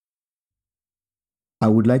I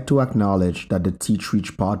would like to acknowledge that the Teach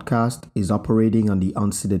Reach podcast is operating on the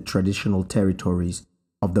unceded traditional territories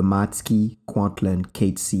of the Matski, Kwantlen,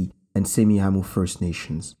 Katzie, and Semiahmoo First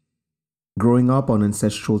Nations. Growing up on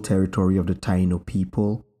ancestral territory of the Taino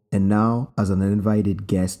people, and now as an uninvited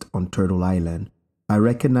guest on Turtle Island, I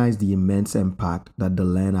recognize the immense impact that the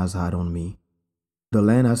land has had on me. The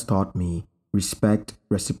land has taught me respect,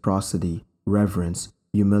 reciprocity, reverence,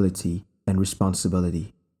 humility, and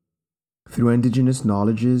responsibility. Through indigenous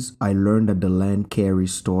knowledges, I learned that the land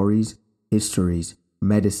carries stories, histories,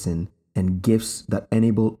 medicine, and gifts that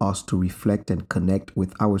enable us to reflect and connect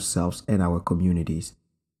with ourselves and our communities.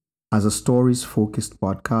 As a stories-focused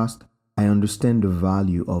podcast, I understand the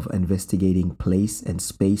value of investigating place and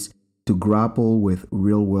space to grapple with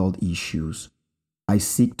real-world issues. I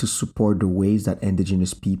seek to support the ways that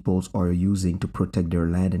indigenous peoples are using to protect their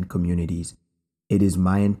land and communities. It is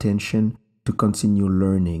my intention to continue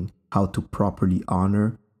learning how to properly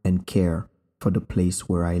honor and care for the place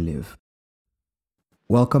where I live.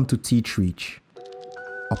 Welcome to Teach Reach,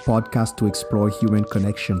 a podcast to explore human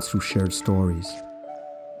connections through shared stories.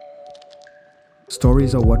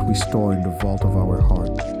 Stories are what we store in the vault of our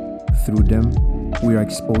heart. Through them, we are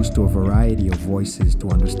exposed to a variety of voices to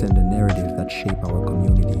understand the narrative that shape our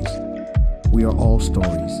communities. We are all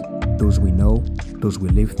stories, those we know, those we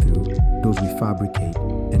live through, those we fabricate,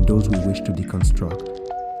 and those we wish to deconstruct.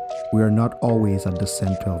 We are not always at the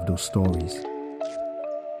center of those stories.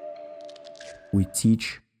 We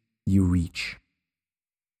teach, you reach.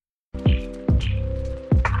 Hey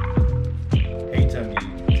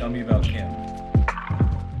Tuggy, tell me about Kym.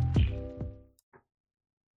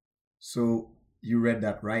 So you read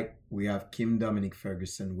that right. We have Kym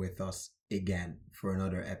Dominique-Ferguson with us again for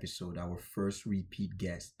another episode, our first repeat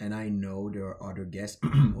guest. And I know there are other guests,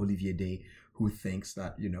 Olivier Day, who thinks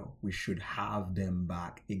that, we should have them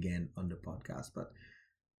back again on the podcast. But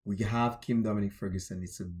we have Kym Dominique-Ferguson.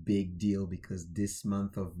 It's a big deal because this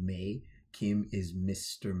month of May, Kym is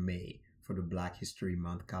Mr. May for the Black History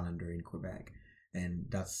Month calendar in Quebec.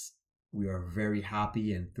 And we are very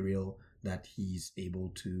happy and thrilled that he's able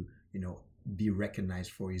to, be recognized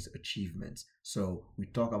for his achievements. So we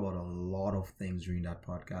talk about a lot of things during that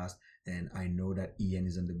podcast. And I know that Ian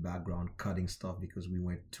is in the background cutting stuff because we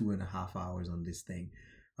went 2.5 hours on this thing.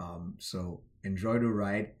 So enjoy the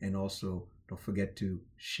ride, and also don't forget to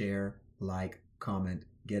share, like, comment,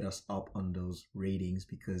 get us up on those ratings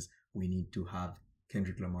because we need to have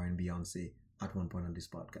Kendrick Lamar and Beyonce at one point on this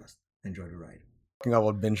podcast. Enjoy the ride. Talking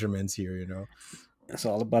about Benjamins here, It's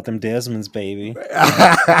all about them Desmonds, baby.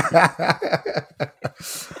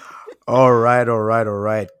 All right.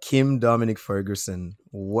 Kym Dominique-Ferguson,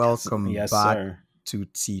 welcome Yes, back sir. to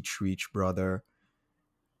Teach Reach, brother.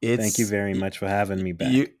 Thank you very much for having me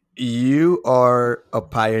back. You are a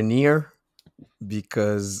pioneer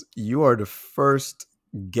because you are the first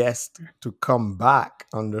guest to come back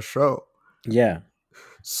on the show. Yeah.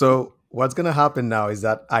 So what's going to happen now is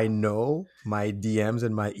that I know my DMs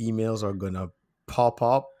and my emails are going to pop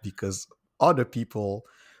up because other people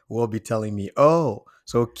will be telling me, oh,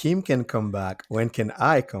 so Kym can come back. When can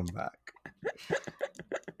I come back?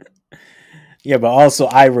 Yeah, but also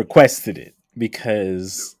I requested it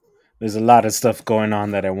because there's a lot of stuff going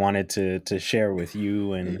on that I wanted to share with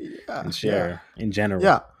you and share in general.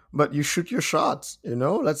 Yeah, but you shoot your shots,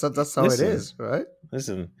 That's how it is, right?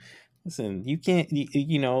 Listen, you can't,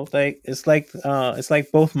 it's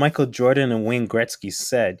like both Michael Jordan and Wayne Gretzky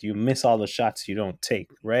said, you miss all the shots you don't take,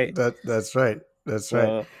 right? That's right.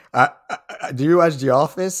 Right. Do you watch The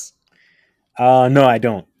Office? No, I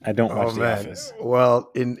don't. I don't watch The man. Office. Well,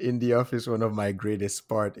 in The Office, one of my greatest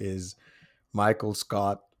part is Michael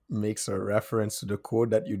Scott makes a reference to the quote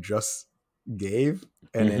that you just gave,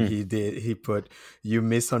 and then he put, you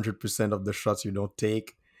miss 100% of the shots you don't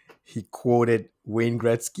take. He quoted Wayne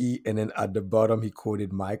Gretzky, and then at the bottom he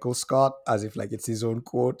quoted Michael Scott as if like it's his own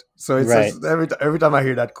quote. So it's Right. just, every time I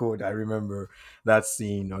hear that quote, I remember that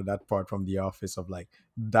scene or that part from The Office of like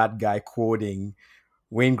that guy quoting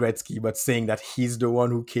Wayne Gretzky, but saying that he's the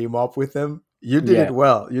one who came up with him. You did it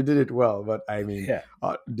well. But I mean,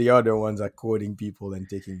 the other ones are quoting people and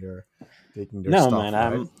taking their no, stuff. Man,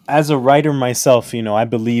 right? I'm as a writer myself. I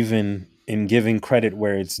believe in giving credit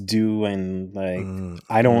where it's due, and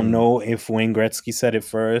I don't know if Wayne Gretzky said it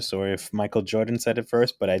first or if Michael Jordan said it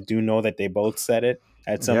first, but I do know that they both said it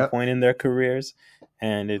at some point in their careers,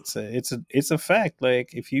 and it's a fact.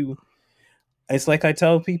 Like it's like I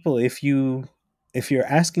tell people, if you're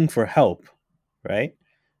asking for help, right?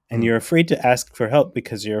 And you're afraid to ask for help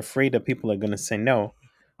because you're afraid that people are going to say no.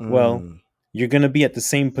 Well, you're going to be at the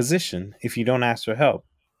same position if you don't ask for help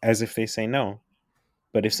as if they say no.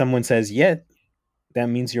 But if someone says yes, that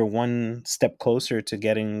means you're one step closer to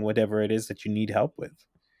getting whatever it is that you need help with.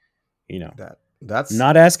 You know, That's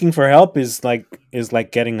not asking for help is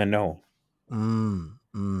like getting a no.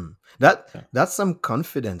 that So, that's some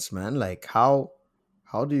confidence, man. Like how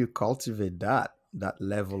do you cultivate that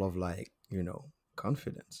level of, like,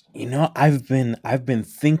 confidence? I've been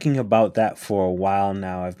thinking about that for a while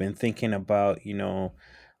now. I've been thinking about,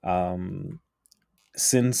 um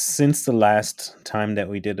since the last time that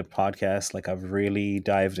we did a podcast, like I've really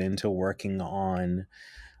dived into working on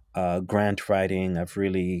grant writing.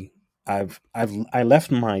 I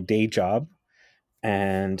left my day job,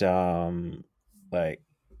 and like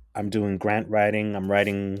I'm doing grant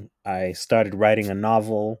writing. I started writing a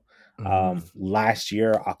novel Mm-hmm. last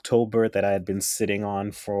year October that I had been sitting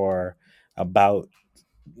on for about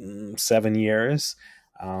 7 years.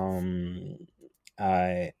 um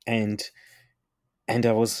I and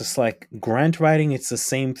I was just like, grant writing, it's the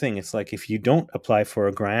same thing. It's like, if you don't apply for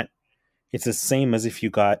a grant, it's the same as if you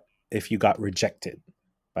got rejected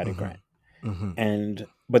by the Mm-hmm. grant. Mm-hmm. And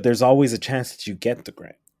but there's always a chance that you get the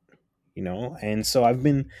grant. And so I've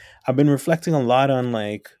been reflecting a lot on,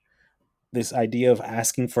 like, this idea of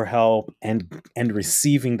asking for help and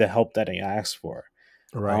receiving the help that I asked for.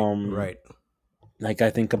 Right, Um right. like I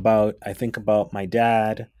think about my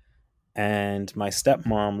dad and my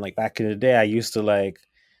stepmom. Like, back in the day,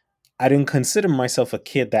 I didn't consider myself a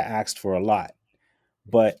kid that asked for a lot,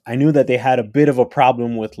 but I knew that they had a bit of a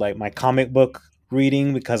problem with, like, my comic book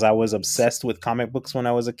reading, because I was obsessed with comic books when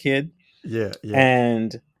I was a kid. Yeah, yeah.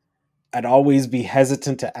 And I'd always be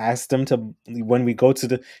hesitant to ask them to, when we go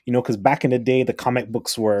to because back in the day, the comic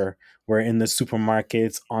books were in the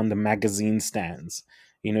supermarkets, on the magazine stands.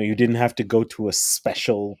 You didn't have to go to a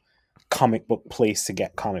special comic book place to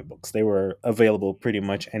get comic books. They were available pretty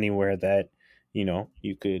much anywhere that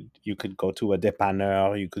you could go to a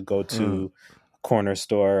dépanneur, you could go Mm. to a corner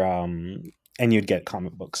store, and you'd get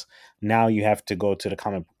comic books. Now you have to go to the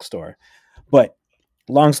comic book store. But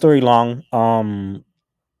long story long,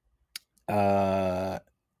 uh,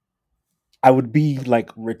 I would be, like,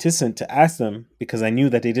 reticent to ask them, because I knew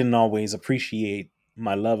that they didn't always appreciate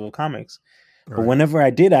my love of comics. But Right. whenever I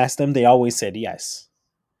did ask them, they always said yes.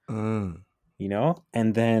 Mm.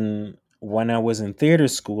 And then when I was in theater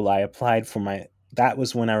school, I applied for my. That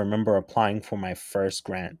was when I remember applying for my first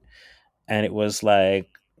grant, and it was like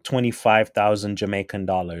 25,000 Jamaican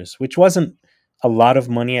dollars, which wasn't a lot of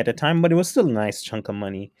money at the time, but it was still a nice chunk of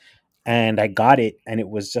money. And I got it, and it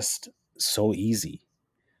was just so easy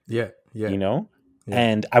Yeah, yeah, you know? yeah.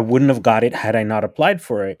 And I wouldn't have got it had I not applied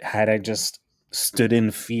for it, had I just stood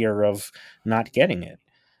in fear of not getting it.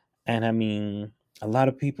 And I mean, a lot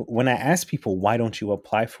of people, when I ask people, why don't you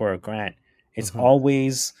apply for a grant? It's Mm-hmm.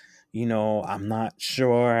 always, I'm not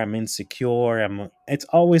sure, I'm insecure, it's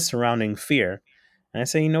always surrounding fear. And I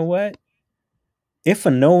say, you know what? If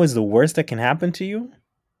a no is the worst that can happen to you,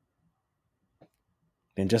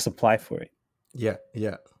 then just apply for it, Yeah,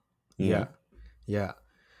 yeah, you yeah, know? yeah.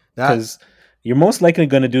 That. Because you're most likely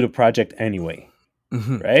going to do the project anyway,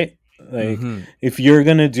 Mm-hmm. right? Like, Mm-hmm. if you're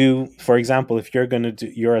gonna do, for example, if you're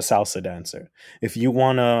a salsa dancer, if you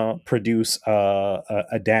want to produce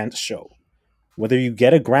a dance show, whether you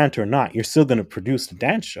get a grant or not, you're still gonna produce the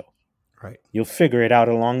dance show. Right, You'll figure it out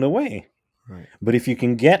along the way. right. But if you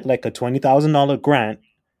can get, like, a $20,000 grant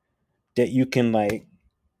that you can, like,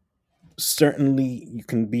 certainly you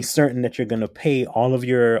can be certain that you're going to pay all of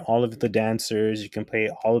the dancers, you can pay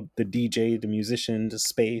all of the DJ, the musician, the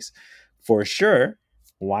space, for sure.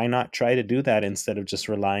 Why not try to do that instead of just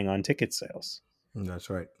relying on ticket sales, That's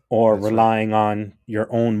right. or That's right. relying on your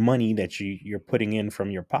own money that you're putting in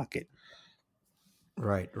from your pocket?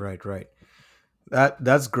 Right, right, right.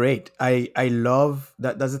 That's great. I love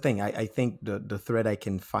that. That's the thing. I think the thread I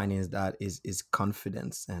can find is that is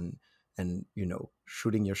confidence, and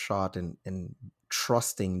shooting your shot, and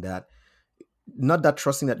trusting that, not that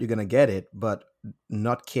trusting that you're gonna get it, but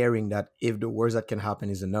not caring that if the worst that can happen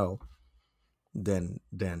is a no, then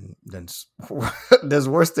there's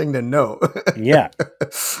worse thing than no. Yeah,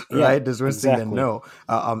 yeah, Right, there's worse thing than exactly. no.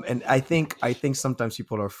 And I think sometimes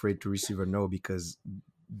people are afraid to receive a no because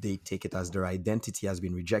they take it as their identity has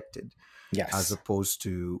been rejected, as Yes. opposed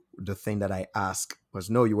to the thing that I ask was,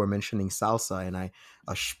 no, you were mentioning salsa, and I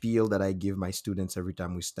a spiel that I give my students every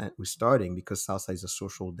time we're starting, because salsa is a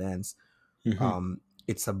social dance. Hmm.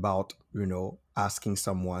 It's about, asking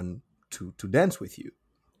someone to dance with you,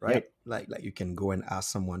 right? Yep. Like you can go and ask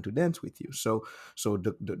someone to dance with you. So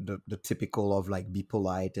the typical of, like, be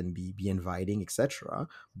polite and be inviting, etc.,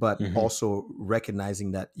 but Hmm. also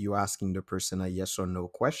recognizing that you're asking the person a yes or no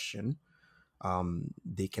question,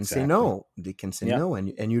 they can say Exactly. no. They can say Yeah. no,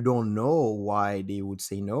 and you don't know why they would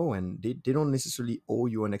say no, and they don't necessarily owe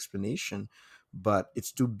you an explanation, but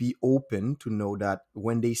it's to be open to know that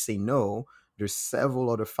when they say no, there's several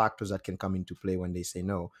other factors that can come into play when they say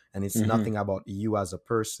no, and it's Hmm. nothing about you as a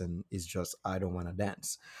person. It's just I don't want to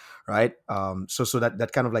dance, right? So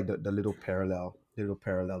that kind of like the little parallel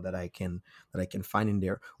that I can find in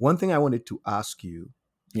there. One thing I wanted to ask you,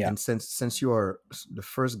 Yeah. and since you are the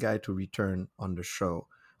first guy to return on the show,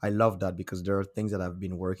 I love that because there are things that I've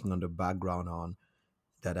been working on the background on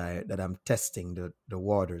that I'm testing the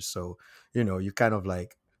waters. So you kind of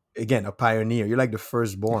like, again, a pioneer. You're like the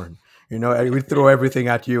firstborn. And we throw everything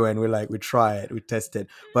at you, and we're like, we try it, we test it.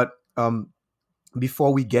 But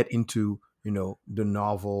before we get into the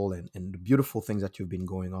novel and the beautiful things that you've been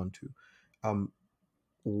going on to, um,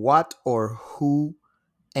 what or who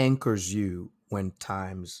anchors you when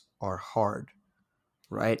times are hard,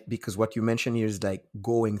 right? Because what you mentioned here is like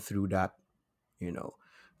going through that, you know,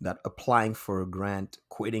 that applying for a grant,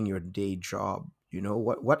 quitting your day job.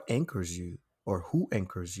 What anchors you, or who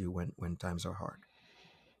anchors you when times are hard?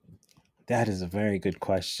 That is a very good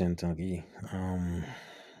question, Togi.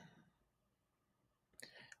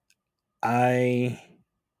 I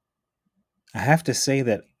I have to say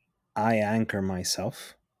that I anchor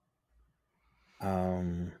myself.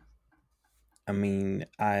 Um, I mean,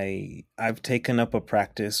 I've taken up a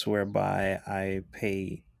practice whereby I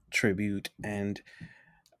pay tribute, and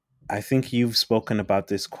I think you've spoken about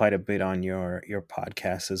this quite a bit on your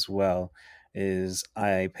podcast as well. Is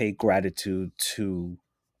I pay gratitude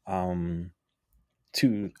um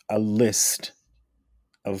to a list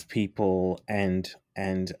of people and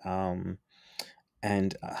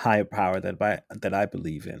a higher power that I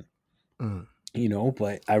believe in. Mm,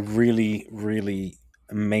 But I really, really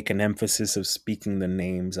make an emphasis of speaking the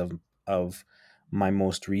names of my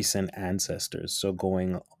most recent ancestors. So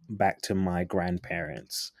going back to my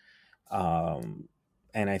grandparents, um,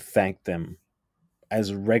 and I thank them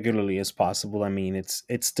as regularly as possible. I mean, it's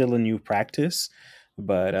still a new practice,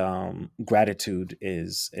 but gratitude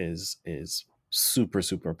is super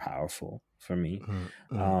super powerful for me. mm,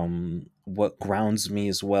 mm, What grounds me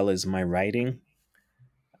as well is my writing.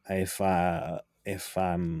 If I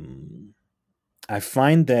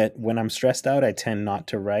find that when I'm stressed out, I tend not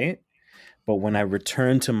to write, but when I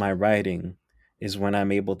return to my writing is when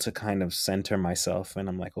I'm able to kind of center myself, and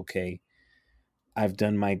I'm like, okay, I've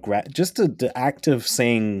done my just the act of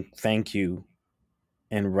saying thank you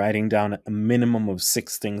and writing down a minimum of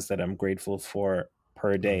 6 things that I'm grateful for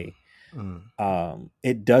per mm, day. mm,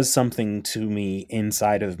 It does something to me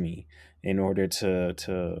inside of me in order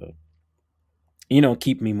to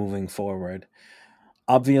keep me moving forward.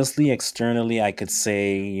 Obviously, externally, I could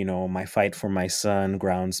say, my fight for my son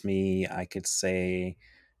grounds me. I could say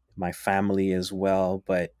my family as well,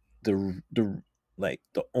 but the the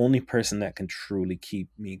only person that can truly keep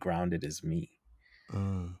me grounded is me,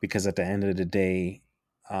 mm, because at the end of the day,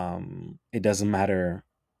 it doesn't matter.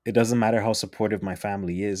 It doesn't matter how supportive my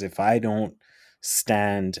family is if I don't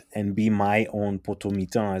stand and be my own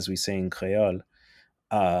potomitan, as we say in Creole.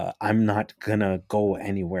 I'm not gonna go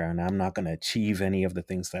anywhere, and I'm not gonna achieve any of the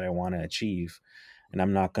things that I want to achieve, and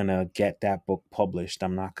I'm not gonna get that book published.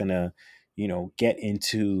 I'm not gonna, get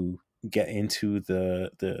into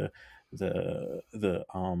the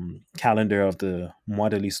calendar of the Mois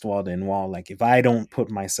de l'Histoire de Noir. Like, if I don't put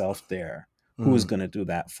myself there, who's mm, gonna do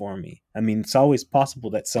that for me? I mean, it's always possible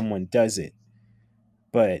that someone does it,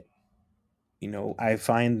 but I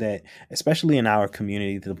find that, especially in our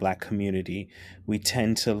community, the Black community, we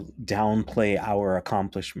tend to downplay our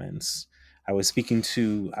accomplishments. I was speaking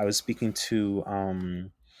to a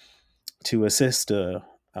sister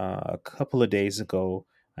a couple of days ago.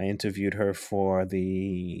 I interviewed her for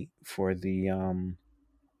the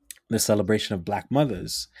celebration of Black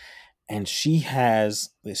mothers, and she has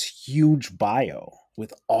this huge bio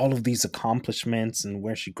with all of these accomplishments and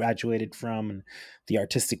where she graduated from and the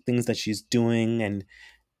artistic things that she's doing. And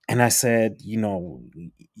I said, you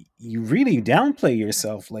really downplay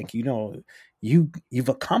yourself. Like, you've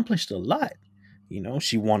accomplished a lot.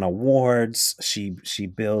 She won awards. She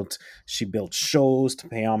built shows to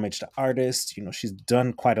pay homage to artists. She's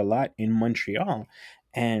done quite a lot in Montreal.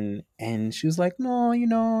 And she was like,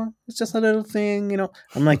 no, it's just a little thing.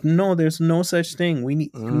 I'm like, no, there's no such thing. You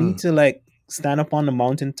need mm, to, like, stand up on the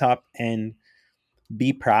mountaintop and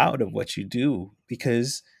be proud of what you do,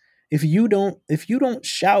 because if you don't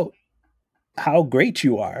shout how great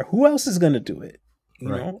you are, who else is going to do it? You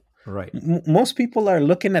right, know, right. Most people are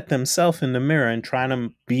looking at themselves in the mirror and trying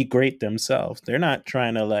to be great themselves. They're not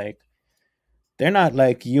trying to, like, they're not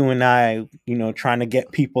like you and I, you know, trying to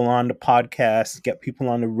get people on the podcast, get people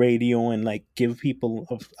on the radio, and like give people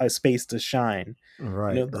a space to shine. You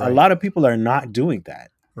Right, know, a right, lot of people are not doing that.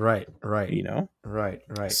 right, right, You know, right,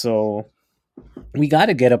 right. so we got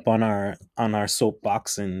to get up on our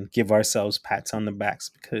soapbox and give ourselves pats on the backs,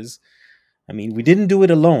 because I mean, we didn't do it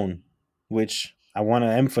alone, which I want to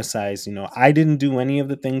emphasize. You know, I didn't do any of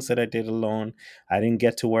the things that I did alone. I didn't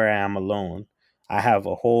get to where I am alone. I have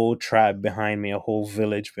a whole tribe behind me, a whole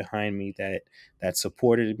village behind me that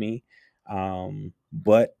supported me.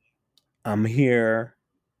 But I'm here,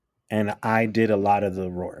 and I did a lot of the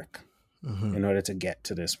work Hmm. in order to get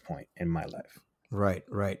to this point in my life. Right,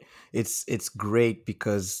 right. It's great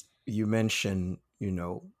because you mentioned,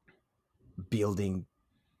 building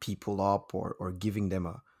people up or giving them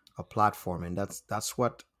a platform, and that's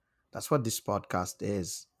what this podcast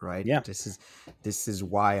is, right? Yeah, This is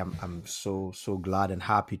why I'm so glad and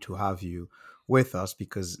happy to have you with us,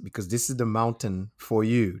 because this is the mountain for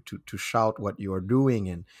you to shout what you are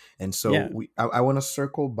doing. And so yeah, I want to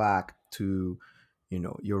circle back to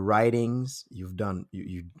your writings.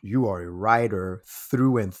 You are a writer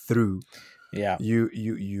through and through. yeah,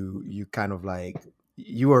 You kind of like,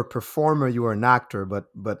 you are a performer, you are an actor,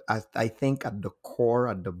 but I think at the core,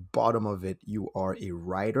 at the bottom of it, you are a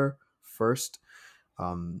writer first.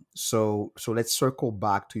 So let's circle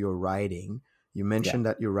back to your writing. You yeah. mentioned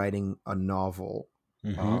that you're writing a novel.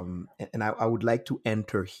 Hmm. And I would like to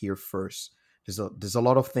enter here first. There's a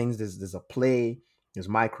lot of things. There's a play. There's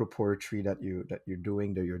micro poetry that you're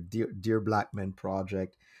doing. There, your Dear Black Men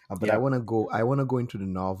project. But I Yeah, want to go. I want to go into the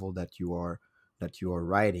novel that you are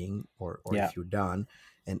writing, or yeah. if you're done.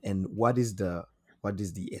 And what is the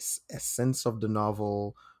essence of the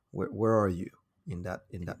novel? Where are you in that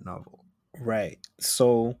novel? Right.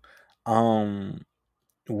 So, um,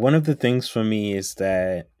 one of the things for me is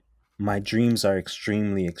that my dreams are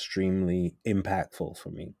extremely, extremely impactful for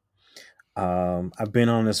me. I've been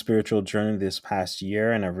on a spiritual journey this past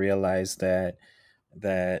year, and I realized that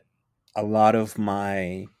a lot of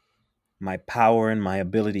my power and my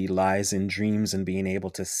ability lies in dreams and being able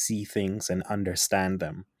to see things and understand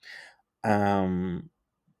them. Um,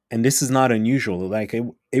 and this is not unusual. Like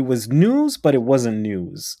it was news, but it wasn't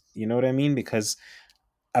news. You know what I mean? Because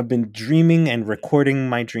I've been dreaming and recording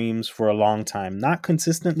my dreams for a long time. Not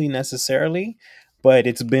consistently necessarily, but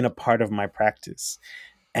it's been a part of my practice.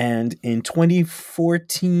 And in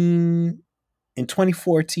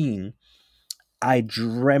 2014, I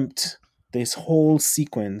dreamt this whole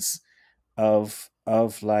sequence of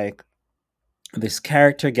like this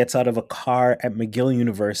character gets out of a car at McGill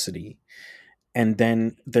University, and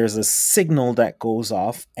then there's a signal that goes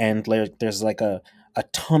off, and there's like a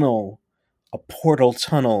tunnel, a portal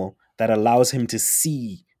tunnel that allows him to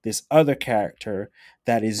see this other character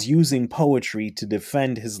that is using poetry to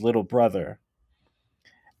defend his little brother.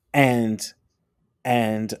 And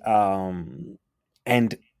and um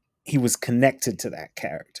and he was connected to that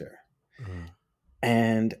character. Mm,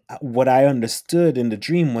 And what I understood in the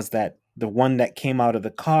dream was that the one that came out of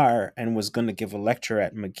the car and was going to give a lecture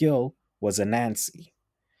at McGill was a Nancy.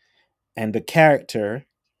 And the character,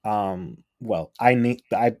 well,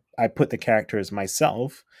 I put the character as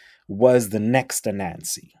myself, was the next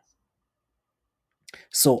Anansi.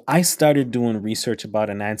 So I started doing research about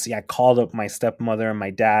Anansi. I called up my stepmother and my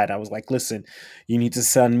dad. I was like, listen, you need to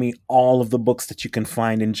send me all of the books that you can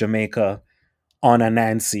find in Jamaica on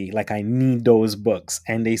Anansi. Like, I need those books.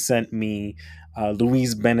 And they sent me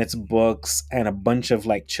Louise Bennett's books and a bunch of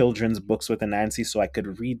like children's books with Anansi so I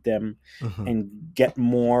could read them mhm, and get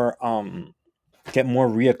more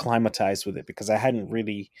reacclimatized with it, because I hadn't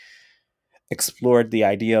really explored the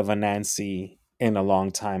idea of Anansi in a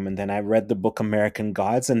long time. And then I read the book American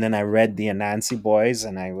Gods, and then I read the Anansi Boys,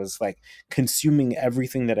 and I was like consuming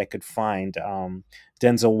everything that I could find.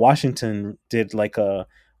 Denzel Washington did like a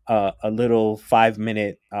little 5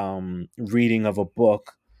 minute reading of a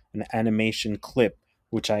book, an animation clip,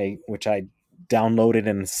 which I downloaded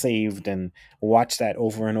and saved and watched that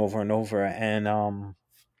over and over and over. And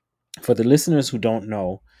for the listeners who don't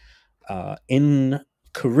know, in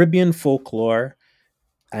Caribbean folklore,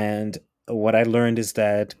 and what I learned is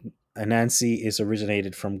that Anansi is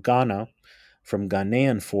originated from Ghana, from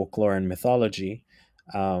Ghanaian folklore and mythology.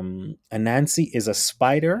 Anansi is a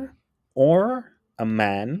spider or a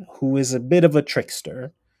man who is a bit of a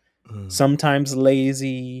trickster, mm, sometimes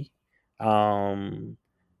lazy, um,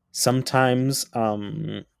 sometimes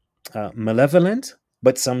malevolent,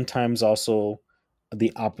 but sometimes also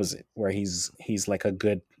the opposite, where he's like a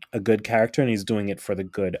good character, and he's doing it for the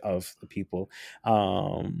good of the people.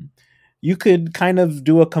 Um, you could kind of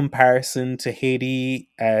do a comparison to Haiti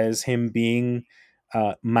as him being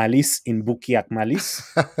Malice in Bukiak Malice,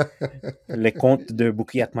 Les Contes de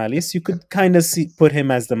Bukiak Malice. You could kind of see put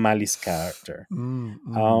him as the Malice character. Mm,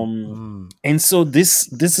 mm, Um, mm. and so this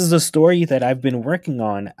is a story that I've been working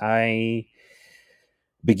on. I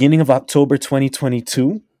beginning of October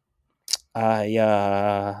 2022,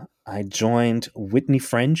 I joined Whitney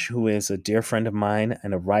French, who is a dear friend of mine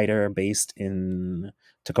and a writer based in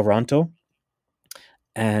Toronto,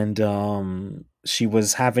 and she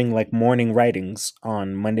was having like morning writings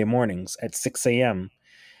on Monday mornings at 6 a.m.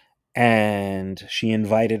 And she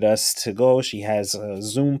invited us to go. She has a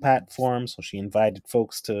Zoom platform, so she invited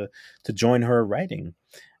folks to join her writing.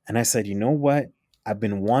 And I said, you know what? I've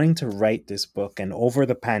been wanting to write this book. And over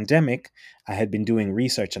the pandemic, I had been doing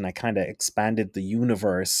research and I kind of expanded the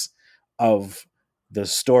universe of the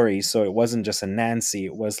story. So it wasn't just a Nancy,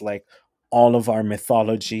 it was like all of our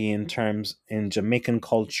mythology in terms in Jamaican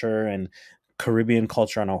culture and Caribbean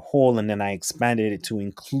culture on a whole. And then I expanded it to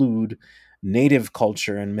include native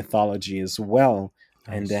culture and mythology as well.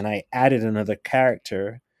 And Nice. then I added another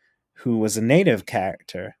character who was a native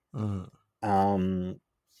character. Mm, Um,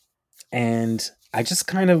 and I just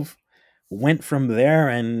kind of went from there.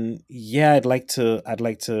 And yeah, I'd like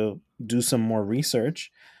to do some more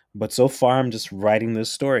research, but so far I'm just writing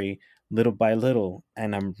this story little by little,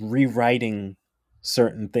 and I'm rewriting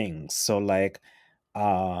certain things. So like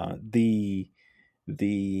the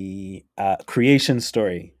creation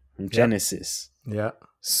story from yeah, Genesis. yeah.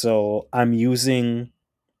 So I'm using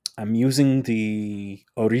the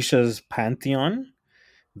Orishas pantheon,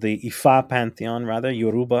 the Ifa pantheon rather,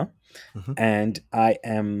 Yoruba, Mhm. and I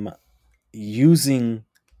am using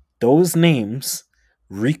those names,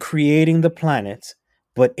 recreating the planet,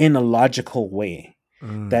 but in a logical way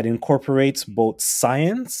Mm, that incorporates both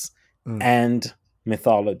science mm, and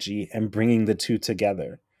mythology and bringing the two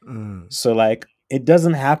together. mm. So, like, it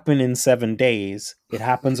doesn't happen in 7 days, it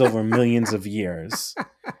happens over millions of years,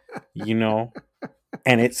 you know?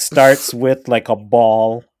 And it starts with like a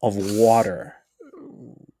ball of water.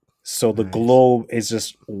 So the Nice. globe is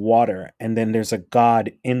just water, and then there's a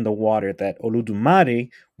god in the water, that Oludumare,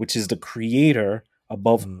 which is the creator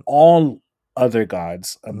above Mm, all other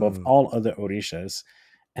gods, above mm, all other orishas,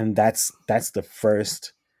 and that's the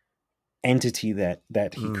first entity that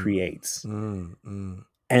he mm, creates. mm, mm.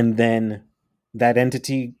 And then that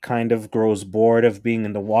entity kind of grows bored of being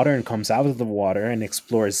in the water and comes out of the water and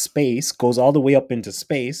explores space, goes all the way up into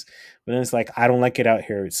space, but then it's like, I don't like it out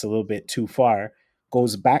here, it's a little bit too far,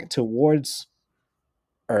 goes back towards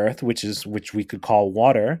earth, which we could call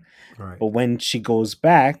water. Right. But when she goes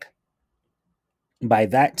back, by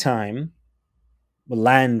that time,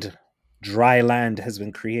 land, dry land has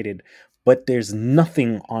been created, but there's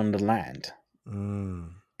nothing on the land.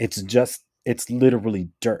 Mm, It's literally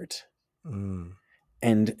dirt. mm,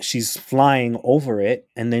 And she's flying over it,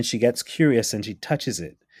 and then she gets curious and she touches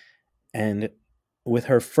it. And with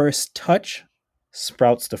her first touch,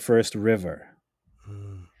 sprouts the first river.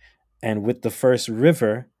 mm. And with the first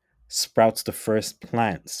river, sprouts the first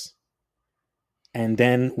plants. And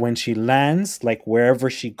then when she lands, like wherever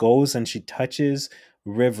she goes and she touches,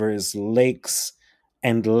 rivers, lakes,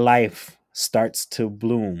 and life starts to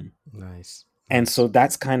bloom. Nice. And Nice. so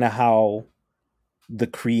that's kind of how the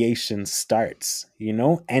creation starts, you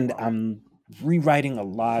know? And I'm rewriting a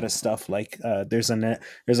lot of stuff. Like there's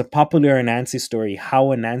a popular Anansi story, how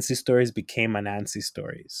Anansi stories became Anansi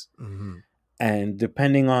stories. Mm-hmm. And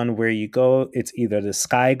depending on where you go, it's either the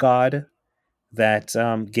sky god that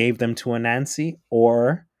gave them to Anansi,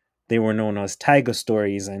 or they were known as tiger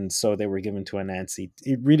stories, and so they were given to Anansi.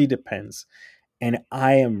 It really depends. And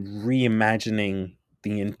I am reimagining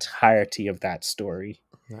the entirety of that story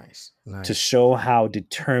Nice. to Nice. show how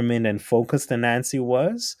determined and focused Anansi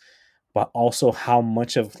was, but also how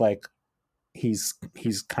much of like he's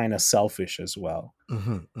kind of selfish as well.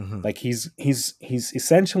 Mm-hmm. Mm-hmm. Like he's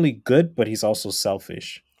essentially good, but he's also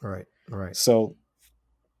selfish. Right. Right. So,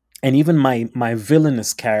 and even my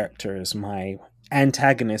villainous characters, my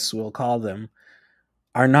antagonists, we'll call them,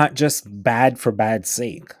 are not just bad for bad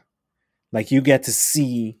sake. Like you get to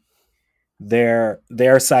see their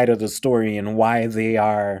side of the story and why they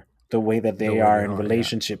are the way that The they way they are in are. Yeah.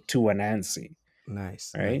 relationship to Anansi,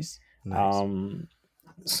 Nice. right? Nice. Nice. Um,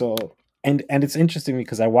 so and it's interesting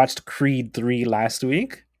because I watched Creed 3 last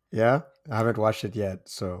week. Yeah. I haven't watched it yet,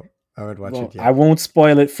 so I haven't watched Well, it I yet. won't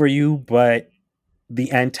spoil it for you, but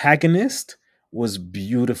the antagonist was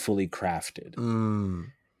beautifully crafted. Mm.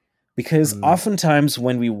 Because Mm. oftentimes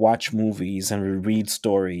when we watch movies and we read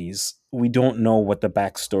stories, we don't know what the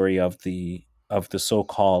backstory of the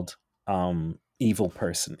so-called evil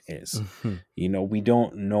person is. Mm-hmm. We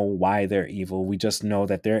don't know why they're evil. We just know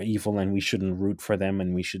that they're evil and we shouldn't root for them,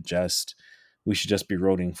 and we should just be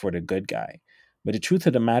rooting for the good guy. But the truth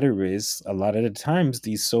of the matter is, a lot of the times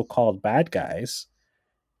these so-called bad guys,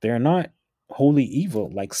 they're not wholly evil.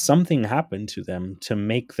 Like, something happened to them to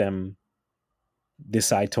make them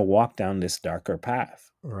decide to walk down this darker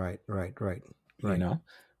path, Right, right, right, you right. know?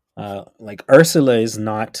 Like,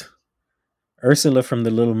 Ursula from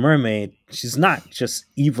The Little Mermaid. She's not just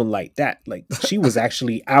evil like that. Like, she was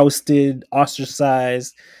actually ousted,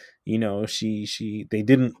 ostracized. They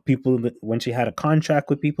didn't, people, when she had a contract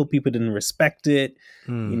with people didn't respect it.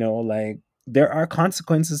 Mm, Like, there are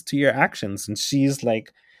consequences to your actions. And she's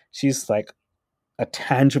like a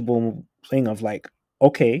tangible thing of like,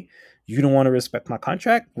 okay, you don't want to respect my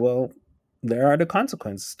contract? Well, there are the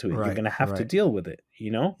consequences to it. You're right, going to have to right. deal with it.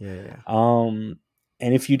 Yeah, yeah, yeah. Um,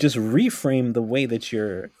 and if you just reframe the way that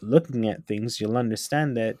you're looking at things, you'll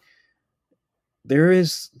understand that there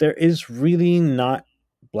is really not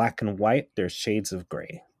black and white. There's shades of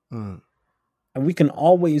gray, Mm, and we can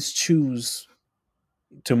always choose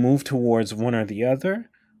to move towards one or the other,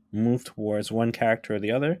 move towards one character or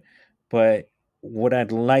the other. But what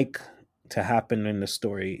I'd like to happen in the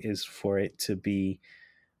story is for it to be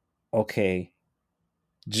okay.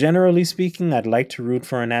 Generally speaking, I'd like to root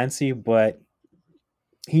for Nancy, but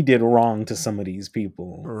he did wrong to some of these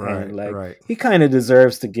people, and right, like right. he kind of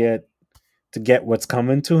deserves to get what's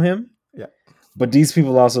coming to him. Yeah. But these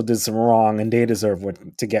people also did some wrong, and they deserve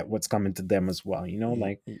to get what's coming to them as well.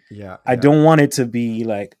 Like, Yeah, I yeah. don't want it to be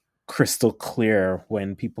like crystal clear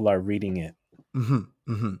when people are reading it.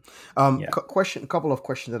 Mm-hmm, mm-hmm. Yeah. Couple of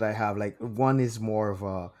questions that I have. Like one is more of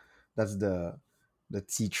a, that's the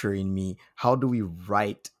teacher in me. How do we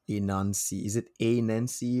write Enancy? Is it a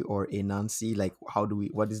Nancy or Enancy? Like how do we?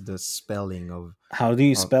 What is the spelling of? How do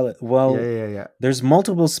you Of spell it? yeah, Well, yeah, yeah. there's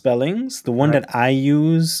multiple spellings. The one Right. that I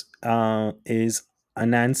use is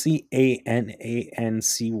Anansi,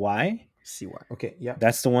 Anancy. See why. Okay. Yeah.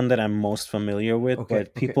 That's the one that I'm most familiar with, Okay. but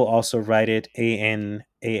Okay. people also write it Anansi,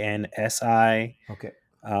 Okay.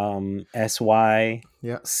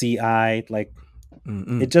 Yeah. Syi. Like, it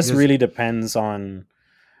Mm-mm. just Because really depends on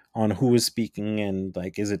who is speaking, and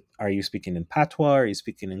like, are you speaking in patois? Are you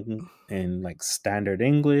speaking in like standard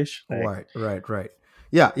English? Like, right, right, right.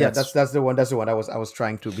 Yeah, yeah. That's that's that's the one. That's the one I was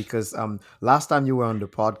trying to, because last time you were on the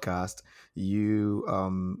podcast, you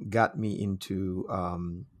got me into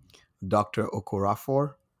Dr.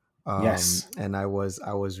 Okorafor. yes. And I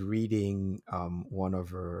was reading one of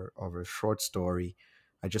her short story.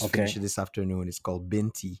 I just finished Okay. it this afternoon. It's called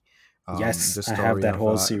Binti. Yes, The I have story that of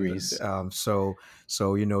whole series. so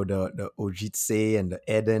the Ojitse and the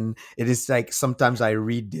Eden. It is like sometimes I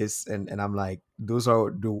read this and I'm like, those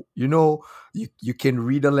are the, you can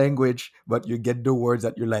read a language, but you get the words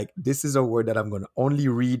that you're like, this is a word that I'm gonna only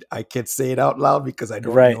read. I can't say it out loud because I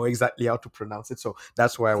don't Right. know exactly how to pronounce it. So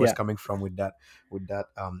that's where I was Yeah. coming from with that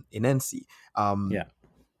Inensi. Um Yeah.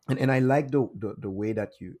 and I like the way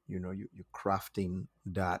that you crafting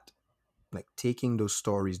that, like taking those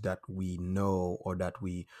stories that we know or that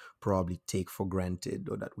we probably take for granted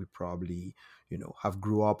or that we probably have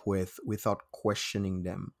grew up with without questioning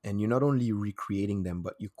them, and you're not only recreating them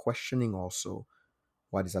but you're questioning also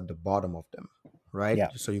what is at the bottom of them, right? Yeah.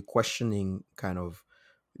 So you're questioning kind of,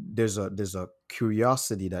 there's a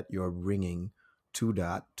curiosity that you're bringing to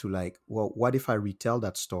that, to like, well, what if I retell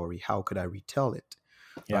that story? How could I retell it,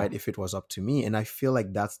 Yeah. right, if it was up to me? And I feel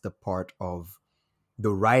like that's the part of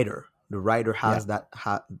the writer Yeah. has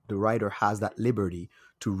that liberty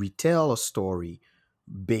to retell a story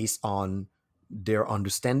based on their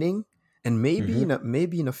understanding, and maybe Hmm.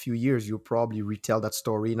 in a few years you'll probably retell that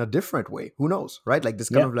story in a different way, who knows, right? Like this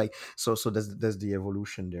kind Yeah. of like, so there's the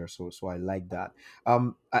evolution there. So I like that.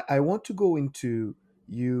 I want to go into,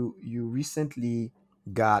 you recently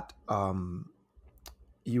got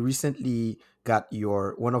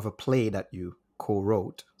your one of a play that you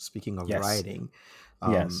co-wrote. Speaking of Yes. writing,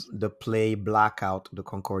 Yes. the play Blackout: The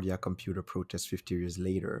Concordia Computer Protest 50 Years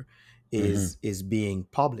Later Hmm. is being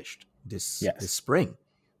published this Yes. spring,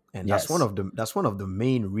 and Yes. that's one of the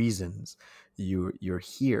main reasons you're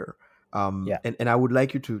here. Yeah. And I would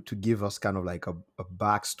like you to give us kind of like a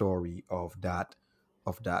backstory of that.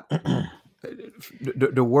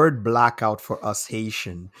 The word blackout for us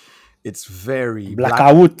Haitian, it's very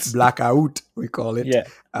Blackout. blackout, we call it. Yeah.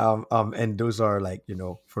 And those are like,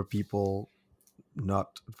 for people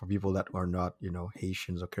that are not,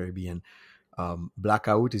 Haitians or Caribbean.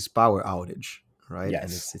 Blackout is power outage, right?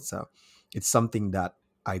 And Yes. it's something that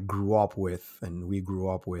I grew up with, and we grew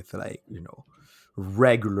up with, like,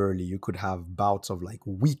 regularly. You could have bouts of like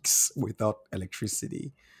weeks without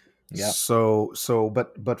electricity. Yeah.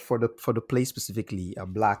 But for the play specifically, a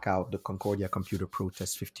blackout, the Concordia computer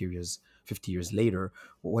protest 50 years later.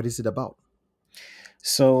 What is it about?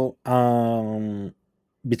 So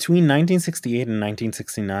between 1968 and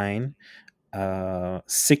 1969,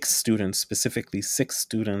 six students, specifically six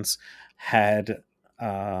students, had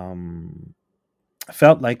um,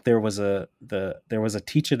 felt like there was a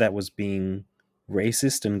teacher that was being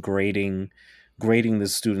racist and grading the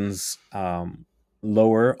students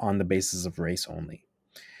lower on the basis of race only.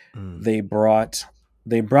 Mm,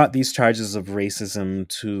 They brought these charges of racism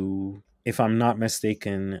to, if I'm not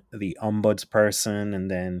mistaken, the ombudsperson, and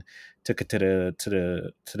then took it to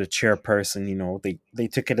the chairperson. They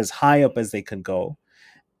took it as high up as they could go,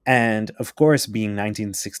 and of course, being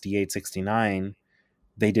 1968, 69,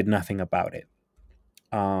 they did nothing about it.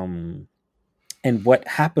 Um, and what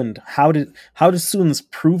happened? How the students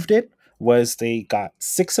proved it was they got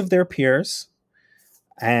six of their peers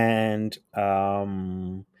and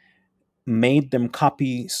made them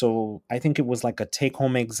copy. So I think it was like a take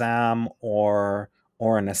home exam or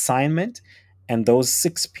an assignment, and those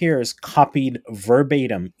six peers copied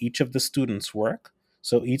verbatim each of the students' work.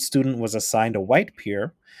 So each student was assigned a white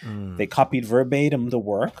peer. mm, They copied verbatim the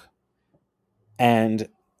work, and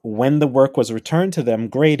when the work was returned to them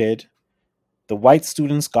graded, the white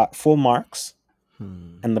students got full marks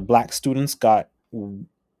mm, and the black students got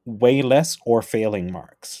way less or failing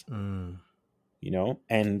marks. mm,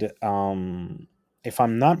 And if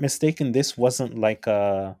I'm not mistaken, this wasn't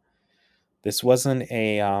a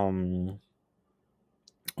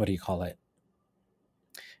what do you call it?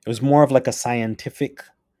 It was more of like a scientific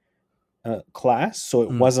class, so it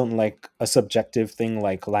mm. wasn't like a subjective thing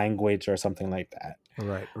like language or something like that.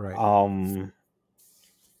 Right, right. um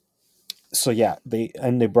so yeah, they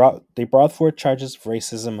brought forth charges of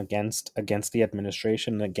racism against the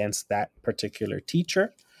administration and against that particular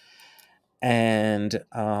teacher. And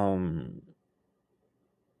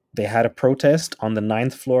they had a protest on the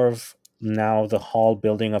ninth floor of now the hall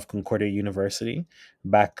building of Concordia University.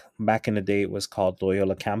 Back in the day, it was called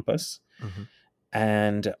Loyola Campus. Hmm.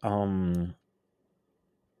 And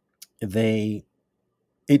they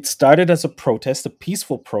it started as a protest, a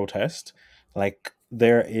peaceful protest. Like,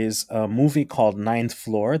 there is a movie called Ninth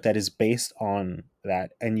Floor that is based on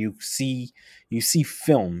that, and you see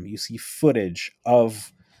film, you see footage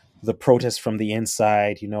of the protest from the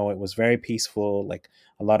inside. It was very peaceful. Like,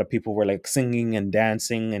 a lot of people were like singing and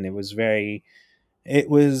dancing, and it was like,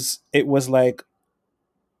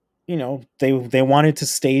 they wanted to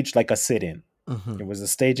stage like a sit-in. Hmm. It was a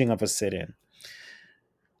staging of a sit-in.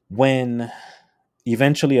 When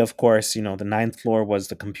eventually, of course, the ninth floor was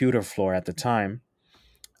the computer floor at the time.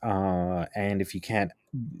 And if you can't,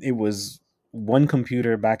 it was one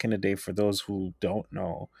computer back in the day, for those who don't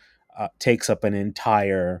know, takes up an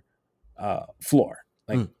entire floor.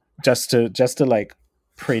 Like, Mm. just to like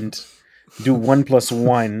print, do 1 plus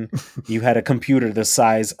 1, you had a computer the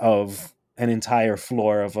size of an entire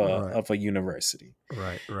floor of a Right, of a university.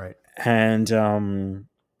 right, right. And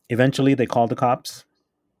eventually they called the cops.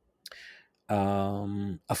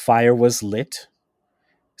 A fire was lit.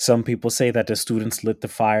 Some people say that the students lit the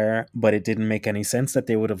fire, but it didn't make any sense that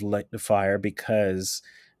they would have lit the fire because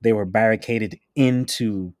they were barricaded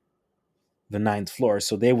into the ninth floor.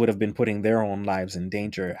 So they would have been putting their own lives in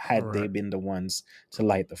danger had they Right, been the ones to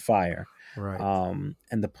light the fire. right.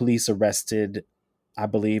 And the police arrested, I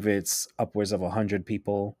believe it's upwards of 100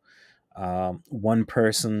 people. One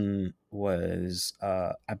person was,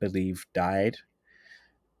 I believe, died,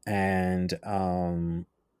 and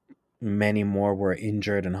many more were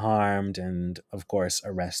injured and harmed, and of course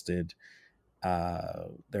arrested.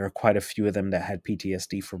 There are quite a few of them that had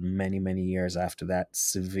PTSD for many, many years after that,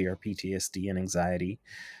 severe PTSD and anxiety.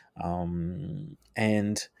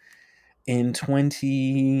 And in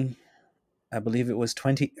 20, I believe it was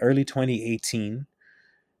early 2018,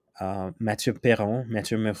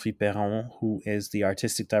 Mathieu Murphy Perron, who is the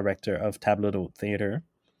artistic director of Table d'Hôte Theater,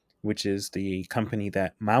 which is the company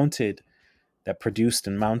that produced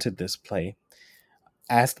and mounted this play,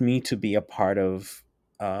 asked me to be a part of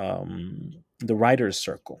the writers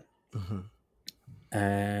circle. Hmm.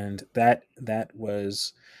 And that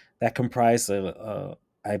comprised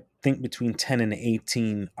I think between 10 and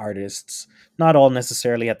 18 artists, not all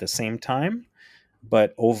necessarily at the same time,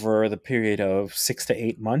 but over the period of 6 to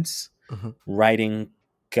 8 months, Hmm. writing,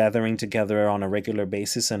 gathering together on a regular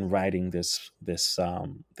basis and writing this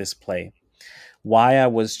play. Why I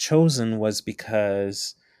was chosen was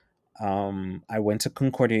because I went to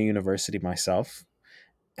Concordia University myself,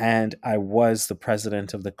 and I was the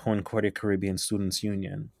president of the Concordia Caribbean Students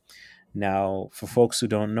Union. Now, for folks who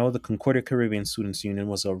don't know, the Concordia Caribbean Students Union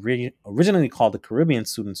was originally called the Caribbean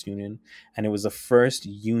Students Union, and it was the first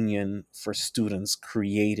union for students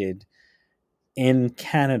created in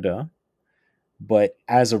Canada, but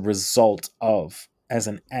as a result of, as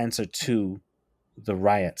an answer to the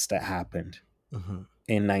riots that happened Mm-hmm.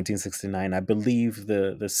 in 1969. I believe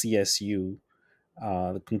the CSU,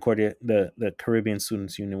 the Concordia, the Caribbean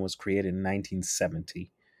Students Union, was created in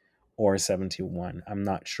 1970 or 71. I'm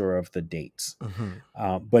not sure of the dates,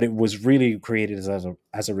 Mm-hmm. but it was really created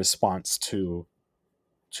as a response to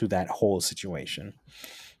that whole situation.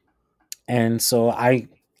 And so I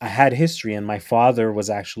had history, and my father was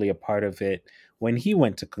actually a part of it when he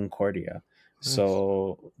went to Concordia. Nice.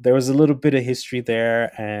 So there was a little bit of history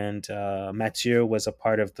there, and Mathieu was a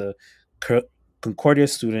part of the Co- Concordia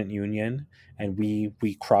Student Union, and we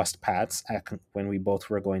crossed paths when we both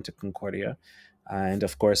were going to Concordia, and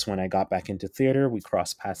of course when I got back into theater, we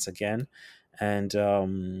crossed paths again, and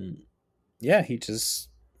yeah, he just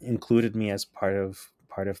included me as part of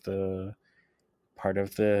the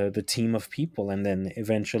team of people. And then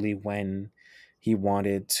eventually, when he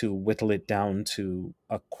wanted to whittle it down to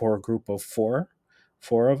a core group of four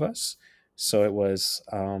of us, so it was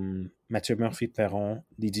Mathieu Murphy Perron,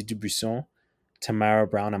 Didier Dubuisson, Tamara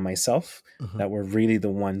Brown, and myself Mm-hmm. that were really the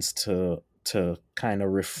ones to kind of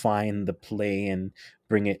refine the play and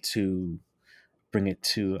bring it to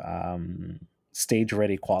stage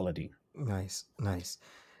ready quality. Nice, nice.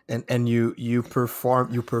 And you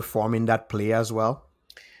perform in that play as well.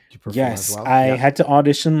 You perform as Yes, well. I Yeah. had to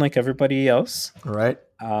audition like everybody else, All right.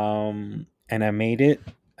 and I made it,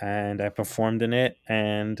 and I performed in it,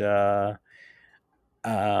 and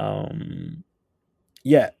um,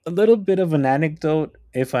 yeah, a little bit of an anecdote,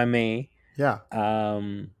 if I may. Yeah.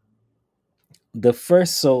 Um,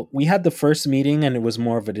 so we had the first meeting, and it was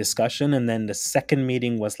more of a discussion, and then the second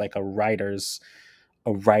meeting was like a writers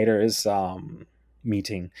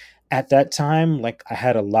meeting. At that time, like I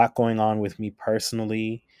had a lot going on with me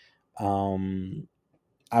personally. Um,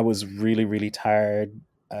 I was really, really tired.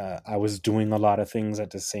 I was doing a lot of things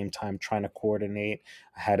at the same time, trying to coordinate.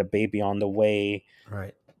 I had a baby on the way,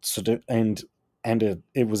 Right. so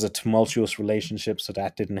it was a tumultuous relationship, so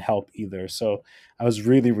that didn't help either. So I was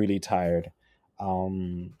really, really tired.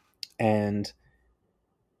 Um, and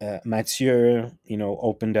Mathieu,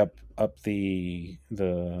 opened up the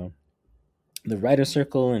writer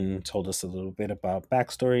circle and told us a little bit about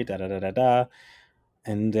backstory, da da da da da.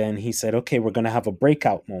 And then he said, "Okay, we're gonna have a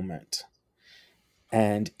breakout moment."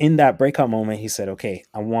 And in that breakout moment, he said, "Okay,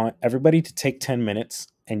 I want everybody to take 10 minutes,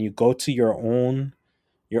 and you go to your own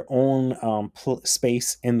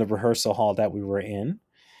space in the rehearsal hall that we were in,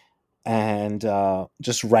 and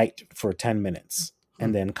just write for 10 minutes, Hmm.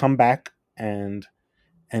 and then come back and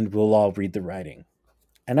we'll all read the writing."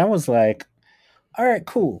 And I was like, "All right,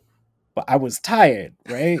 cool," but I was tired,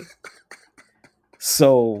 right?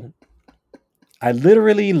 So I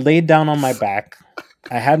literally laid down on my back.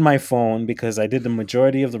 I had my phone because I did the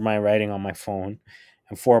majority of my writing on my phone.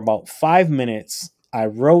 And for about 5 minutes, I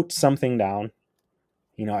wrote something down.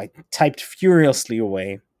 I typed furiously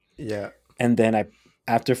away. Yeah. And then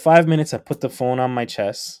after 5 minutes, I put the phone on my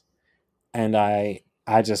chest, and I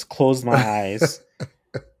just closed my eyes.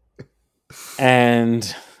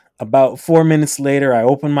 And about 4 minutes later, I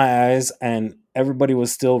opened my eyes, and everybody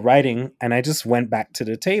was still writing. And I just went back to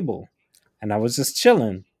the table, and I was just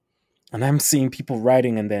chilling. And I'm seeing people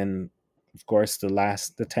writing, and then of course the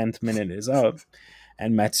 10th minute is up,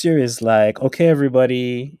 and Mathieu is like, "Okay,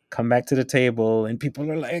 everybody, come back to the table," and people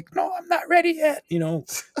are like, "No, I'm not ready yet,"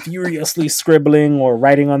 furiously scribbling or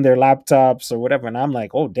writing on their laptops or whatever. And I'm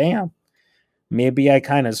like, "Oh damn, maybe I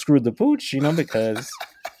kind of screwed the pooch," because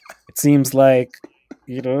it seems like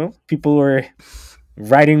people were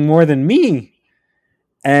writing more than me.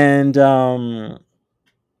 And um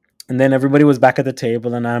and then everybody was back at the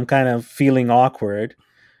table, and I'm kind of feeling awkward.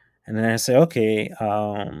 And then I say, "Okay."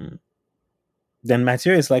 Then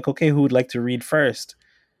Mathieu is like, "Okay, who would like to read first?"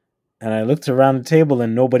 And I looked around the table,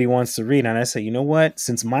 and nobody wants to read. And I say, "You know what?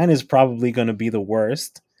 Since mine is probably going to be the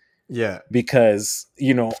worst, Yeah. because,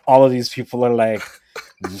 all of these people are like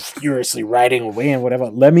furiously writing away and whatever,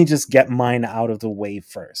 let me just get mine out of the way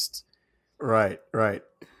first." Right. Right.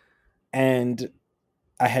 And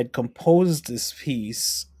I had composed this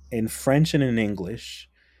piece in French and in English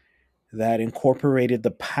that incorporated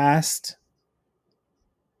the past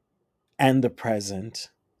and the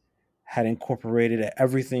present, had incorporated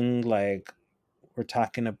everything. Like, we're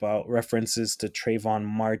talking about references to Trayvon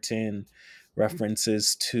Martin,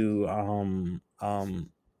 references to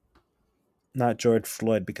not George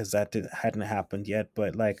Floyd because hadn't happened yet,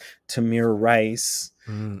 but like Tamir Rice,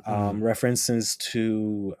 Mm-mm. references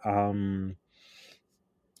to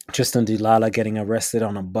Tristan Dilala getting arrested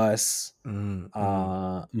on a bus, Mm-mm.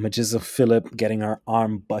 Majiza Phillip getting her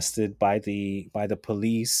arm busted by the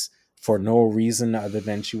police for no reason other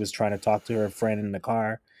than she was trying to talk to her friend in the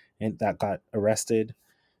car and that got arrested.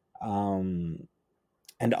 Um,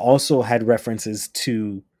 and also had references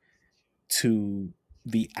to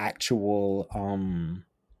the actual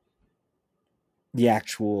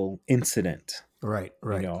incident. Right, You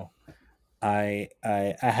right. know, I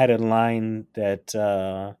had a line that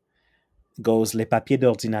goes les papiers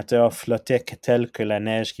d'ordinateur flottaient tels que la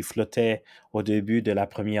neige qui flottait au début de la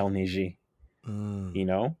première neigée. Mm, You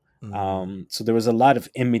know, mm, so there was a lot of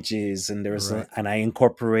images, and right, and I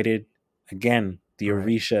incorporated again the right,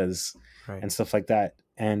 orishas right. and stuff like that.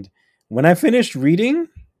 And when I finished reading,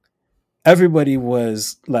 everybody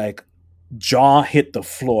was like jaw hit the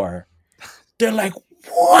floor. They're like,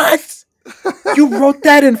 "What? You wrote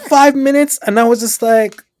that in 5 minutes?" And I was just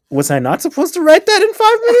like, "Was I not supposed to write that in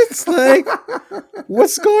 5 minutes? Like,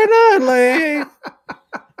 what's going on?" Like,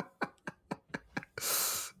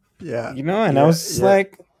 Yeah, and I yeah, was just yeah.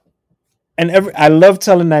 like, and I love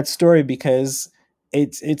telling that story because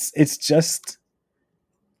it's just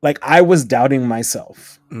like I was doubting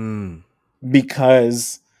myself Mm,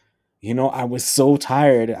 because I was so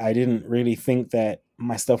tired. I didn't really think that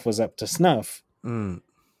my stuff was up to snuff, mm.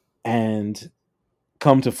 and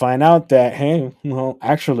come to find out that, hey, well,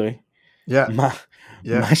 actually, Yeah, my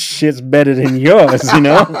yeah. my shit's better than yours.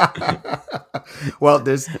 Well,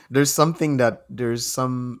 there's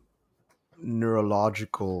some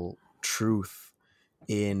neurological truth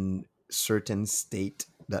in certain state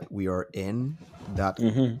that we are in that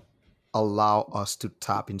Hmm. allow us to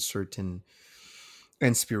tap in certain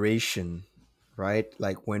inspiration, right?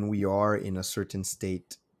 Like when we are in a certain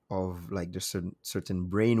state of like there's certain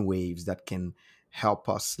brain waves that can help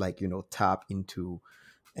us, like, tap into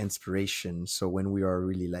inspiration. So when we are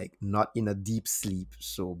really like not in a deep sleep,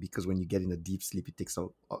 so because when you get in a deep sleep it takes a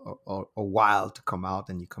while to come out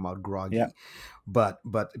and you come out Yeah, groggy, but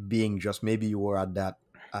being just, maybe you were at that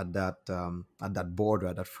border,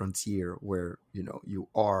 at that frontier where you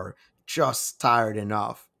are just tired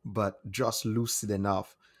enough but just lucid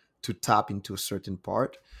enough to tap into a certain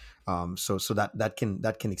part. So that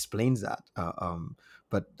can explains that.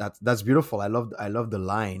 But that's beautiful. I love the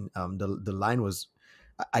line. The line was,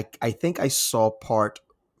 I think I saw part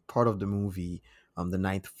of the movie, the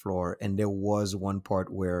ninth floor, and there was one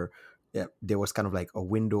part where, yeah, there was kind of like a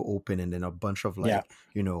window open and then a bunch of yeah.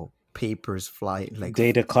 like, papers fly, like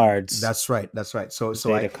Data cards, that's right. So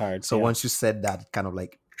I data cards. so Yeah, once you said that, it kind of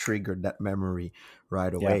like triggered that memory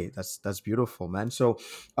right yeah, away. That's beautiful, man. So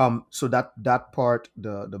that part,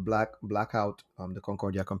 the blackout, the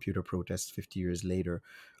Concordia computer protest 50 years later,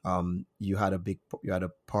 you had a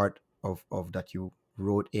part of that you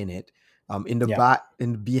wrote in it. In the yeah, back,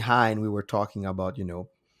 in behind, we were talking about,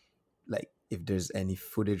 like if there's any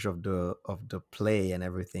footage of the play and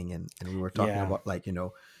everything, and we were talking yeah, about, like,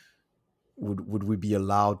 would we be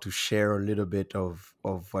allowed to share a little bit of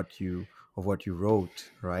what you wrote,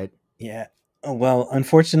 right? yeah. Well,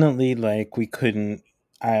 unfortunately, like we couldn't.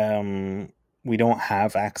 Um, we don't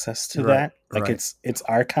have access to Right, that. Like right. it's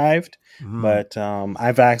archived, Mm. but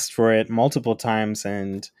I've asked for it multiple times,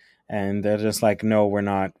 and they're just like, no, we're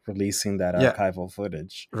not releasing that Yeah, archival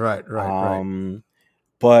footage. right, right, right. Um,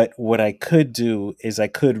 but what I could do is I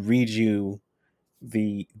could read you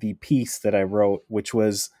the piece that I wrote, which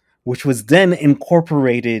was then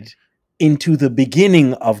incorporated into the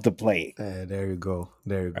beginning of the play, There you go,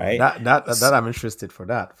 there you go. right? That I'm interested for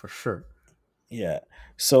that, for sure. Yeah.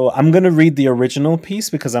 So I'm gonna read the original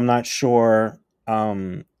piece because I'm not sure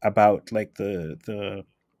about like the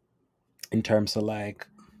in terms of like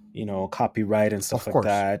copyright and stuff Of like course,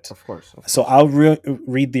 that. of course, of So course. I'll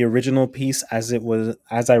read the original piece as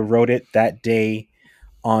I wrote it that day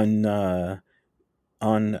on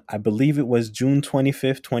I believe it was June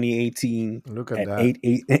 25th, 2018 Look at at that.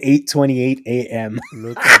 8:28 a.m.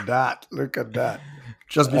 Look at that. Look at that.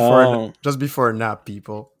 um, Just before a nap,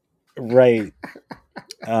 people. right.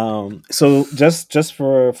 So just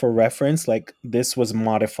for reference, like this was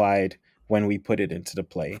modified when we put it into the Of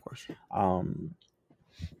play. course. Um,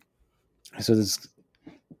 so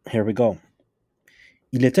here we go.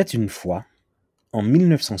 Il était une fois, en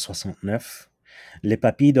 1969, les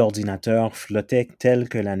papiers d'ordinateur flottaient tels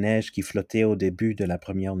que la neige qui flottait au début de la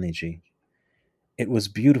première neigée. It was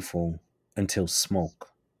beautiful until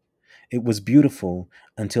smoke. It was beautiful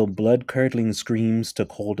until blood curdling screams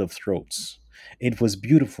took hold of throats. It was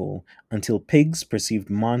beautiful until pigs perceived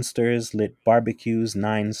monsters lit barbecues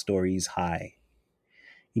 9 stories high.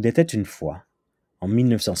 Il était une fois, en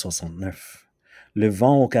 1969. Le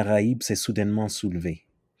vent aux Caraïbes s'est soudainement soulevé.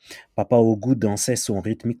 Papa Ogu dansait son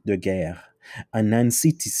rythmique de guerre.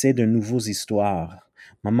 Anansi tissait de nouveaux histoires.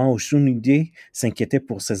 Maman Oshunide s'inquiétait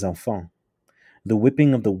pour ses enfants. The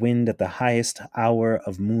whipping of the wind at the highest hour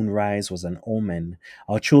of moonrise was an omen.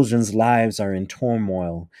 Our children's lives are in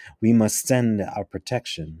turmoil. We must send our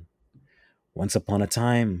protection. Once upon a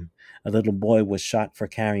time, a little boy was shot for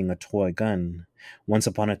carrying a toy gun. Once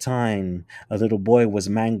upon a time, a little boy was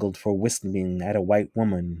mangled for whistling at a white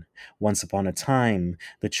woman. Once upon a time,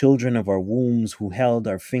 the children of our wombs who held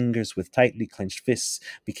our fingers with tightly clenched fists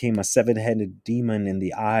became a 7-headed demon in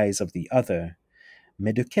the eyes of the other.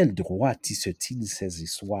 Mais de quel droit tissent-ils ces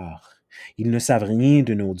histoires? Ils ne savent rien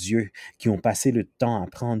de nos dieux qui ont passé le temps à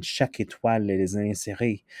prendre chaque étoile et les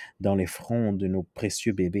insérer dans les fronts de nos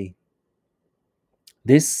précieux bébés.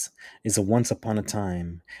 This is a once upon a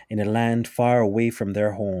time in a land far away from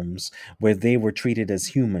their homes, where they were treated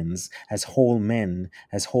as humans, as whole men,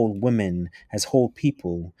 as whole women, as whole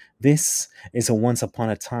people. This is a once upon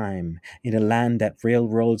a time in a land that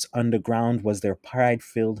railroads underground was their pride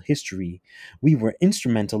filled history. We were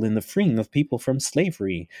instrumental in the freeing of people from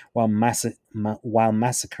slavery while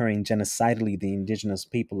massacring genocidally the indigenous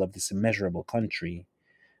people of this immeasurable country.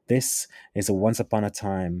 This is a once upon a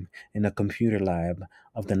time in a computer lab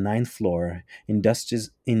of the 9th floor,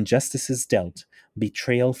 injustices dealt,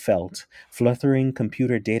 betrayal felt, fluttering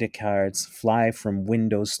computer data cards fly from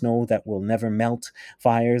windows, snow that will never melt,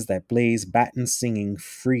 fires that blaze, battens singing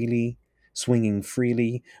freely, swinging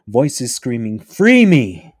freely, voices screaming, "Free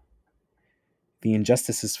me!" The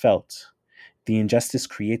injustice is felt. The injustice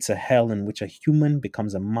creates a hell in which a human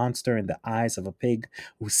becomes a monster in the eyes of a pig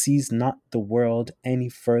who sees not the world any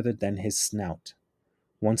further than his snout.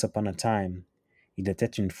 Once upon a time, il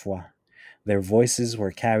était une fois. Their voices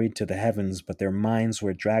were carried to the heavens, but their minds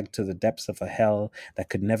were dragged to the depths of a hell that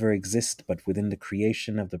could never exist but within the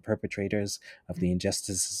creation of the perpetrators of the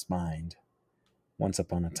injustice's mind. Once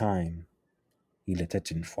upon a time, il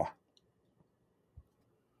était une fois.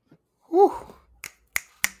 Whew.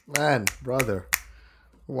 Man, brother.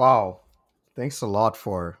 Wow. Thanks a lot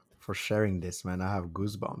for sharing this, man. I have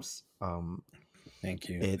goosebumps. Thank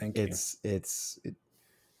you. It Thank you. it's it,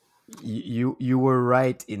 you were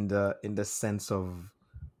right in the sense of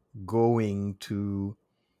going to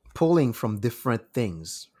pulling from different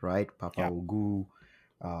things, right? Papa Yeah. Ogu,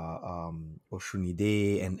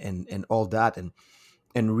 Oshunide, and all that,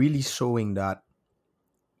 and really showing that.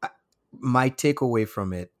 My takeaway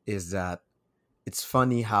from it is that it's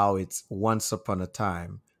funny how it's once upon a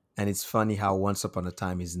time, and it's funny how once upon a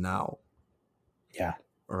time is now, Yeah.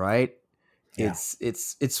 right? Yeah.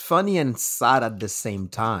 It's funny and sad at the same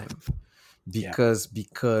time, Yeah.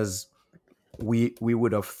 because we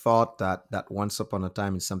would have thought that once upon a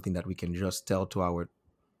time is something that we can just tell to our,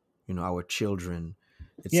 our children.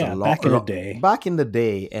 It's a Yeah. lot Back in the day. back in the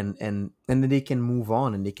day, and then they can move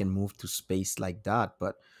on and they can move to space like that.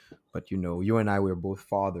 But you and I were both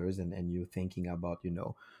fathers, and you thinking about,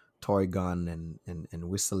 toy gun and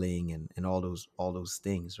whistling and all those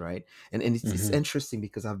things, right? And it's Hmm. interesting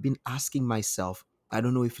because I've been asking myself, I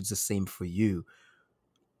don't know if it's the same for you.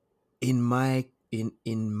 In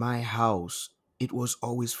my house, it was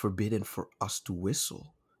always forbidden for us to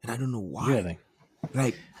whistle, and I don't know why. Really?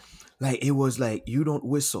 like it was like, you don't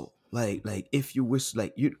whistle, like if you whistle,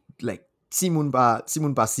 like you, like Simun ba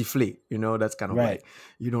siffler, that's kind of Right. like,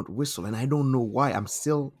 you don't whistle, and I don't know why. I'm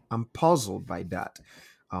puzzled by that.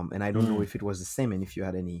 And I don't know Mm. if it was the same, and if you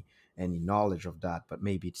had any knowledge of that. But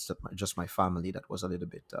maybe it's just my family that was a little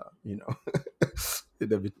bit, a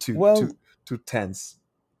little bit Well, too tense.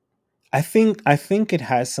 I think it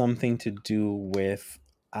has something to do with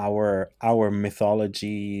our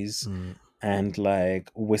mythologies, Mm, and like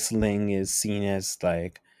whistling is seen as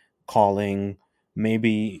like calling,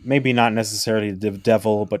 maybe not necessarily the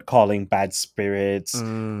devil, but calling bad spirits.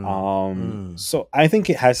 mm, mm, So I think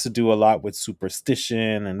it has to do a lot with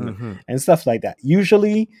superstition mm-hmm. and stuff like that.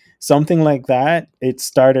 Usually something like that, it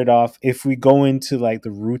started off, if we go into like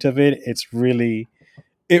the root of it, it really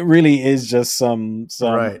is just some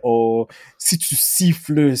Right. oh, si tu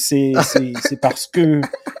siffles, c'est parce que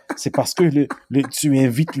tu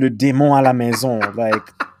invites le démon à la maison. Like,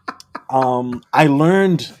 I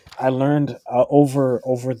learned over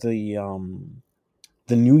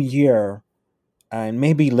the new year, and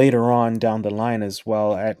maybe later on down the line as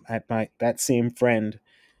well, at my that same friend,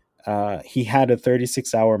 he had a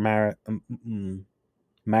 36-hour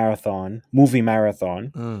movie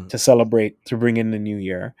marathon Mm, to celebrate, to bring in the new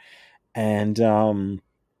year. And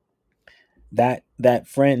that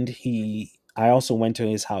friend, I also went to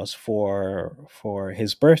his house for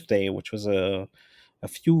his birthday, which was a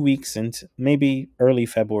few weeks into, maybe early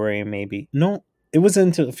February, maybe no, it was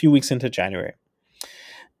into a few weeks into January.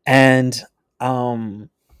 And um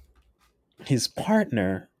his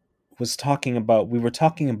partner was talking about we were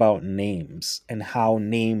talking about names and how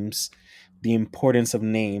names, the importance of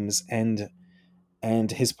names. And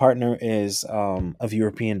his partner is of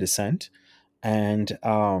European descent. And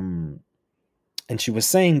she was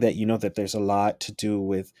saying that, that there's a lot to do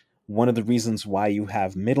with one of the reasons why you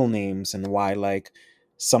have middle names, and why, like,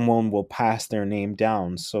 someone will pass their name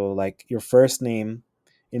down. So, like, your first name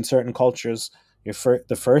in certain cultures,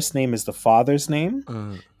 the first name is the father's name,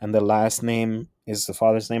 Mm, and the last name is the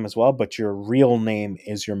father's name as well, but your real name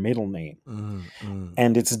is your middle name. mm, mm,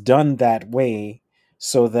 And it's done that way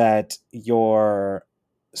so that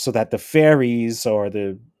the fairies or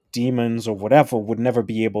the demons or whatever would never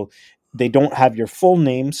be able, they don't have your full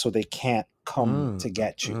name, so they can't come mm, to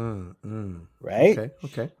get you, mm. right? Okay,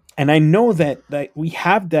 okay. And I know that we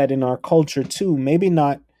have that in our culture too, maybe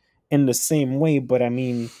not in the same way, but I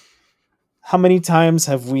mean, how many times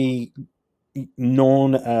have we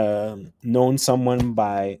known someone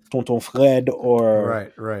by Tonton Fred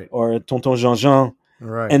Right, right, or Tonton Jean Jean,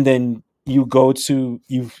 right. and then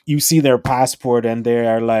you see their passport and they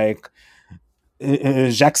are like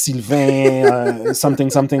Jacques Sylvain, something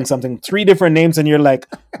something something, three different names, and you're like,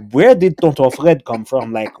 where did Tonton Fred come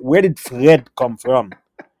from? Like, where did Fred come from?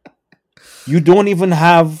 You don't even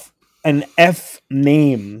have an F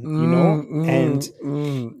name, and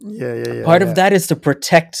Yeah, yeah, yeah, part of yeah. that is to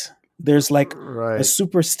protect. There's like a Right,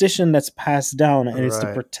 superstition that's passed down, and it's to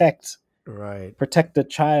right, protect right. the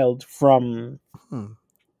child from Hmm.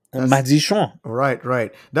 un That's maldition. right,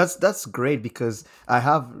 right. That's great because I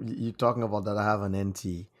have you talking about that. I have an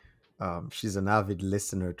auntie. She's an avid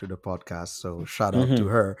listener to the podcast, so shout out to Hmm.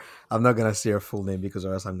 her. I'm not gonna say her full name because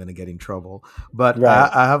or else I'm gonna get in trouble. But Right.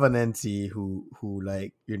 I have an auntie who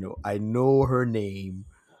like I know her name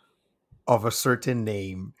of a certain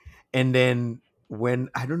name, and then when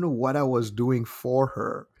I don't know what I was doing for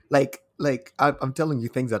her, I'm telling you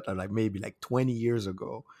things that are like maybe like 20 years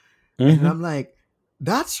ago, and then Hmm. I'm like,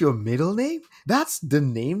 that's your middle name? That's the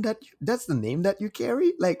name that you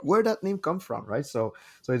carry? Like where that name come from, right? So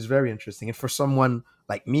it's very interesting. And for someone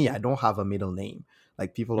like me, I don't have a middle name.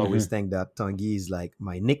 Like people always Hmm. think that Tanguy is like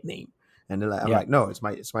my nickname. And they're like, I'm Yeah. like, no,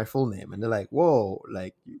 it's my full name. And they're like, whoa,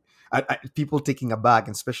 like people taking aback,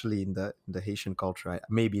 and especially in the Haitian culture.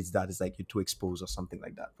 Maybe it's like you're too exposed or something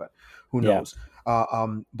like that, but who Yeah. knows?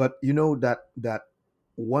 But you know that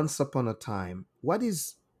once upon a time, what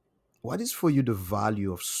is for you the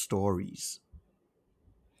value of stories?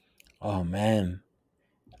 Oh man.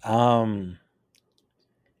 Um.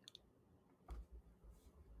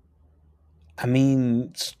 I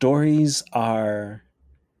mean, stories are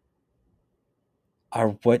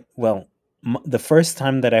what. Well, the first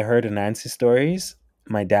time that I heard Anansi stories,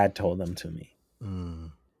 my dad told them to me.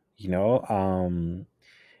 Mm, You know,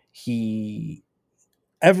 he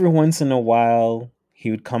every once in a while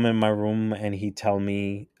he would come in my room and he'd tell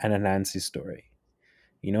me an Anansi story.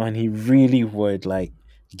 And he really would like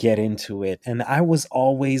get into it. And I was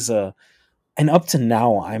always and up to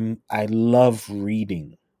now I love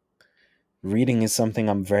reading. Reading is something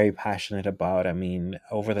I'm very passionate about. I mean,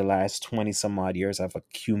 over the last 20 some odd years, I've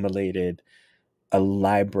accumulated a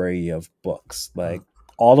library of books. mm, Like,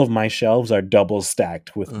 all of my shelves are double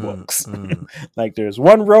stacked with mm, books. mm, Like, there's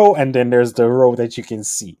one row and then there's the row that you can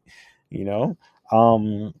see, you know?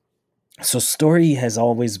 Um, so story has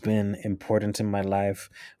always been important in my life,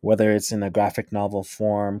 whether it's in a graphic novel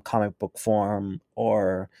form, comic book form,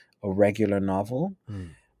 or a regular novel. mm.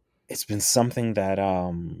 It's been something that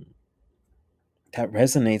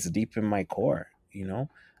resonates deep in my core.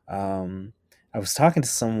 um, I was talking to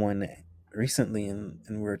someone recently, and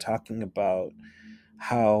we were talking about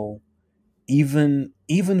how even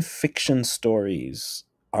fiction stories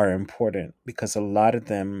are important because a lot of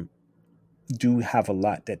them do have a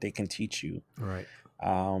lot that they can teach you. Right.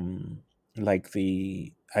 um, like,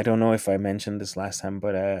 I don't know if I mentioned this last time,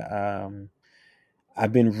 but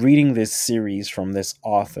I've been reading this series from this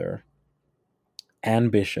author, Anne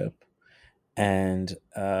Bishop. And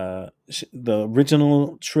the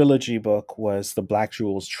original trilogy book was the Black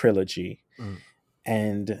Jewels trilogy, Mm.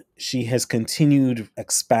 and she has continued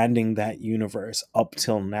expanding that universe up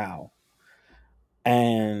till now,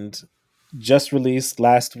 and just released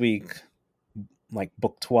last week like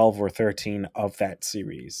book 12 or 13 of that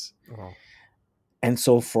series. Wow. And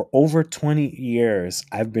so for over 20 years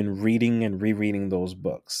I've been reading and rereading those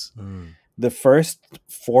books. Mm. the first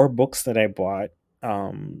 4 books that I bought,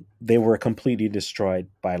 they were completely destroyed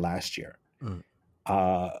by last year. Mm.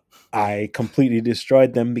 Uh, I completely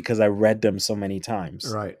destroyed them because I read them so many times.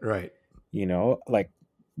 Right, right. Like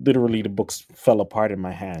literally the books fell apart in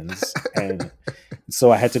my hands, and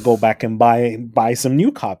so I had to go back and buy some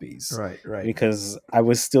new copies Right, right. because I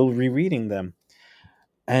was still rereading them.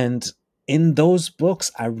 And in those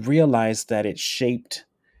books, I realized that it shaped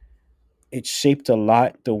a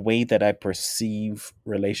lot the way that I perceive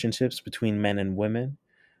relationships between men and women,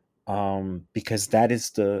 because that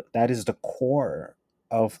is the core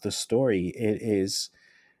of the story. It is,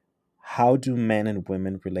 how do men and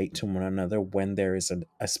women relate to one another when there is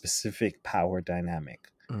a specific power dynamic.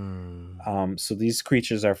 Mm. So these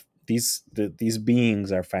creatures are these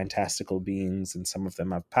beings are fantastical beings, and some of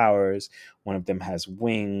them have powers. One of them has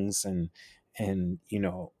wings, and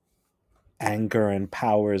anger and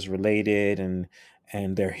power is related,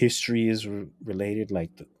 and their history is related.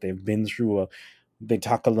 Like they've been through they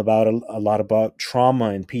talk a lot about trauma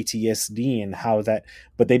and PTSD and how that,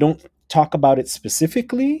 but they don't talk about it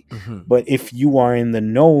specifically. Mm-hmm. But if you are in the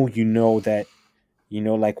know, you know that,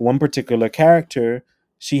 like one particular character,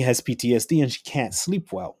 she has PTSD and she can't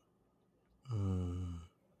sleep well. Mm.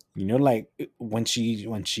 Like when she's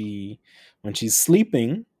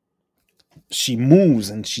sleeping, she moves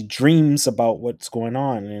and she dreams about what's going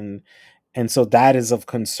on, and so that is of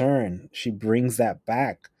concern. She brings that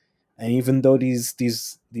back, and even though these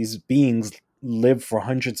beings live for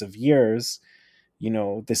hundreds of years,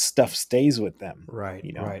 this stuff stays with them. Right,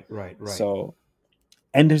 right, right, right. So,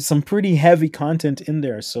 and there's some pretty heavy content in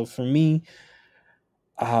there. So for me,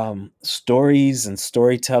 stories and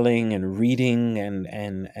storytelling and reading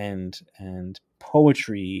and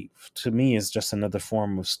poetry, to me, is just another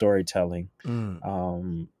form of storytelling. Mm.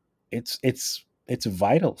 um it's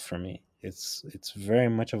vital for me. It's very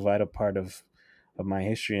much a vital part of my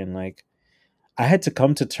history. And like, I had to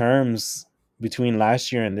come to terms between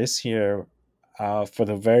last year and this year, for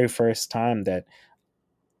the very first time, that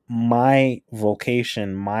my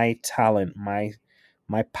vocation, my talent, my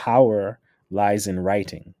power lies in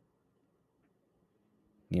writing.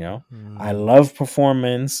 you know I Mm. love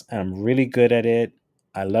performance, and I'm really good at it.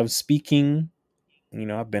 I love speaking.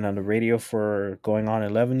 I've been on the radio for going on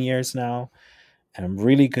 11 years now, and I'm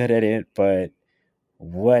really good at it. But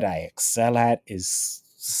what I excel at is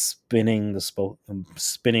spinning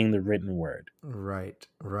the written word. Right,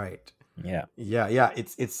 right. Yeah. Yeah, yeah.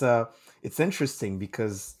 It's interesting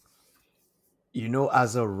because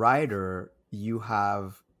as a writer, you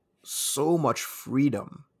have so much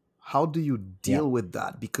freedom. How do you Yeah. deal with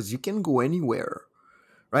that? Because you can go anywhere,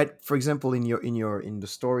 right? For example, in the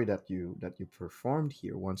story that you performed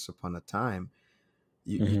here, Once Upon a Time,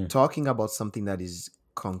 you're Hmm. talking about something that is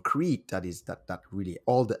concrete, that really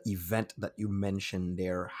all the event that you mentioned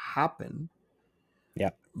there happen,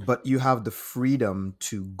 Yeah. but you have the freedom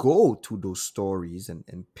to go to those stories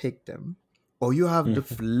and pick them, or you have the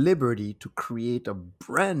Hmm. liberty to create a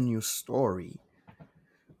brand new story,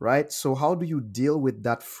 right? So how do you deal with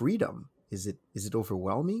that freedom? Is it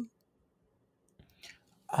overwhelming?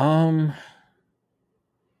 um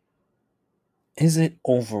is it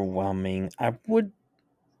overwhelming? I would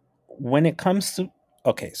When it comes to,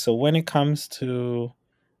 okay, so when it comes to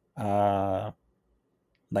uh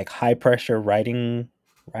like high pressure writing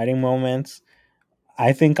moments,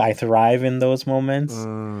 I think I thrive in those moments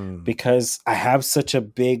Mm, because I have such a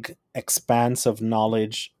big expanse of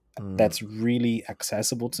knowledge mm, that's really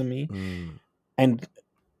accessible to me. mm. And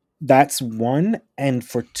that's one. And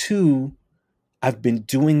for two, I've been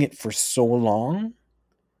doing it for so long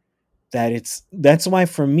that that's why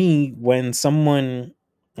for me, when someone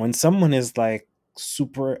is like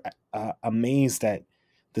super amazed at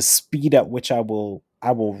the speed at which I will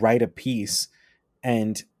write a piece,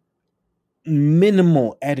 and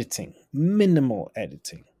minimal editing,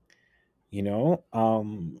 you know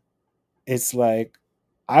it's like,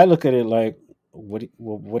 I look at it like, what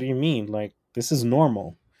do you mean? Like, this is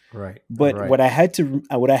normal. Right, But right, what I had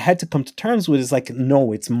to come to terms with is like,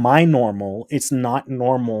 no, it's my normal. It's not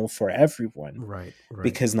normal for everyone, right, right.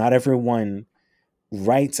 because not everyone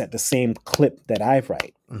writes at the same clip that I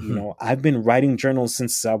write. Hmm. I've been writing journals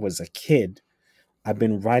since I was a kid. I've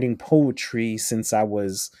been writing poetry since I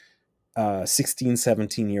was 16,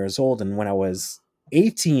 17 years old. And when I was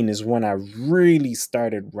 18 is when I really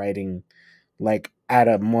started writing, like at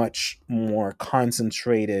a much more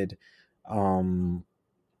concentrated, um,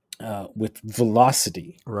 with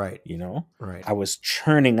velocity. Right, You know, right. I was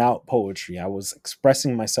churning out poetry. I was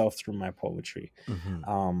expressing myself through my poetry.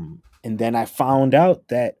 Hmm. And then I found out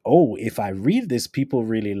that, oh, if I read this, people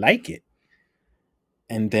really like it.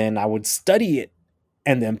 and then I would study it,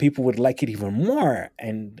 and then people would like it even more,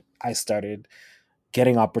 and I started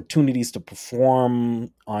getting opportunities to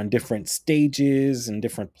perform on different stages and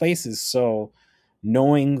different places. So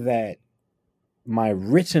knowing that my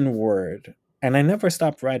written word, and I never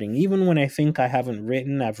stopped writing, even when I think I haven't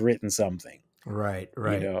written, I've written something. Right, You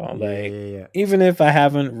right. know, Yeah, like yeah, yeah. even if I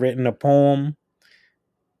haven't written a poem,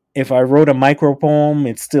 if I wrote a micro poem,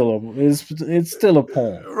 it's still a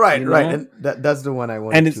poem, Right, you right. know? And that's the one I And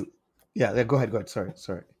wanted it's to. Yeah, yeah, go ahead, go ahead. Sorry,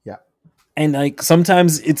 sorry. Yeah. and like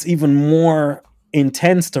sometimes it's even more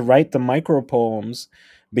intense to write the micro poems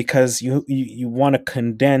because you want to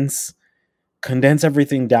condense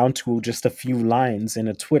everything down to just a few lines in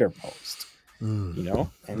a Twitter post, Mm, you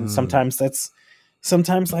know? And mm,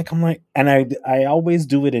 sometimes like I'm like, and I always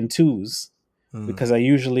do it in twos mm. because I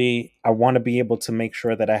want to be able to make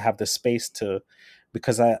sure that I have the space to,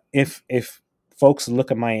 because I if folks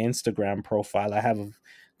look at my Instagram profile, I have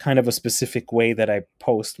kind of a specific way that I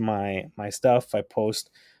post my stuff. I post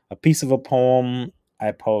a piece of a poem,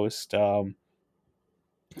 I post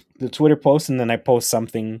the Twitter post, and then I post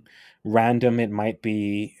something random. It might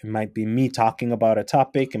be me talking about a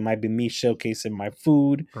topic, it might be me showcasing my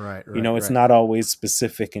food. Right, You right, know, it's right. not always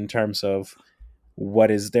specific in terms of what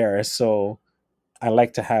is there. So I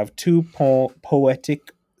like to have two poetic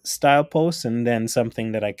style posts, and then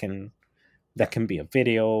something that can be a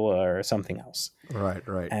video or something else. Right,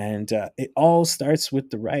 right, And it all starts with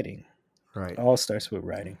the writing. right. All starts with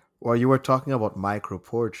writing. Well, you were talking about micro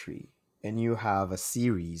poetry, and you have a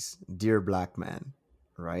series, Dear Black Man,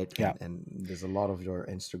 right? Yeah. And there's a lot of your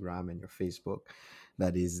Instagram and your Facebook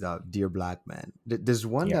that is Dear Black Man.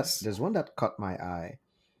 Yes. There's one that caught my eye.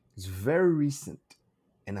 It's very recent,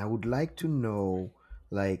 and I would like to know,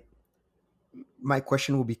 like, my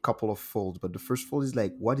question will be couple of folds, but the first fold is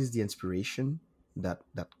like, what is the inspiration that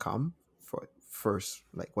come for first?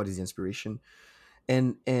 Like, what is the inspiration?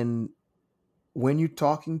 And when you're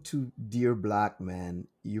talking to Dear Black Man,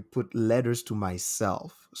 you put letters to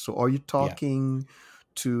myself. So are you Yeah. talking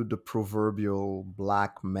to the proverbial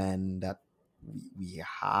black man that we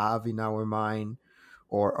have in our mind?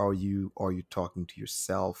 Or are you talking to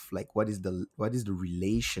yourself? Like, what is the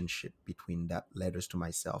relationship between that letters to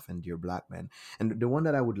myself and Dear Black Man? And the one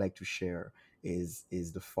that I would like to share is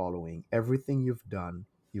the following: everything you've done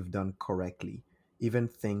correctly, even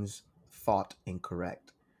things thought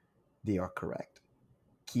incorrect, they are correct.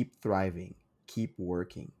 Keep thriving, keep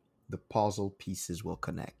working. The puzzle pieces will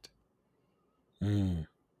connect, Mm.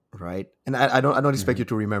 right? And I don't expect Hmm. you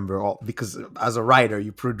to remember all, because as a writer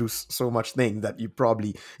you produce so much things that you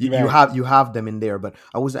probably you Right. have them in there. But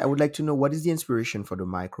I would like to know, what is the inspiration for the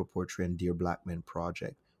micro portrait and Dear Black Men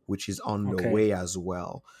project, which is on the Okay. way as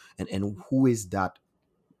well, and who is that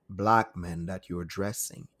black man that you're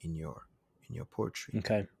addressing in your poetry?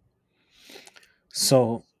 Okay.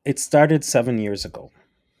 So it started 7 years ago.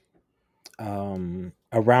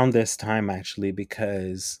 Around this time, actually,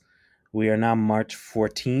 because we are now March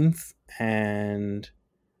 14th, and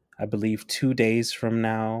I believe 2 days from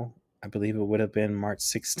now, I believe it would have been March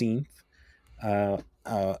 16th.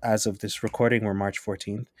 As of this recording, we're March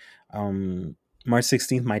 14th. March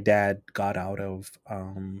 16th, my dad got out of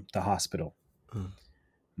the hospital. Mm,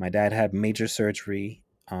 My dad had major surgery,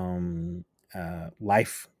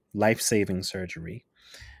 life saving surgery,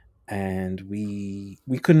 and we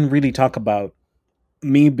couldn't really talk about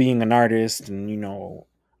me being an artist, and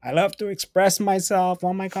I love to express myself.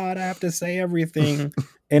 Oh my god, I have to say everything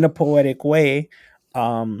in a poetic way.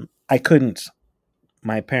 I couldn't.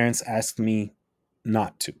 My parents asked me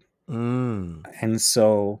not to, mm, and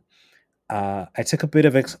so I took a bit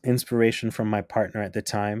of inspiration from my partner at the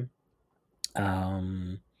time.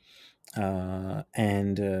 Um,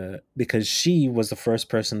 and because she was the first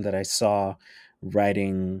person that I saw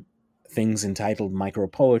writing things entitled micro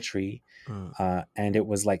poetry, mm, and it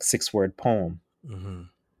was like 6 word poem. mhm,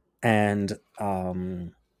 And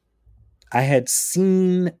I had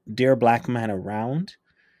seen Dear Black Man around.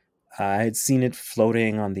 I had seen it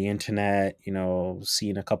floating on the internet,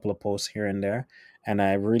 seen a couple of posts here and there. And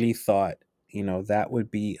I really thought, that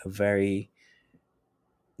would be a very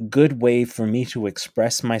good way for me to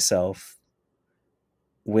express myself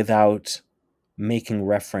without making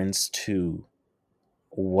reference to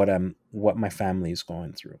what my family is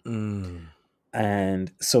going through. mm,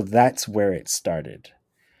 And so that's where it started.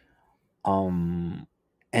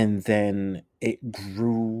 And then it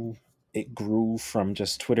grew from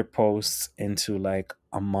just Twitter posts into like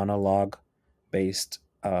a monologue based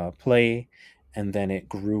play, and then it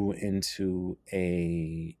grew into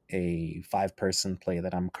a 5 person play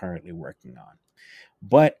that I'm currently working on.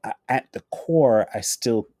 But at the core, I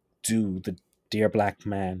still do Dear Black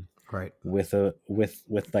Man, Right. with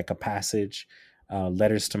like a passage,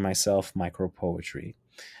 letters to myself, micro poetry.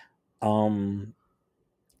 Um,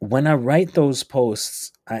 when I write those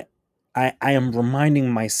posts, I am reminding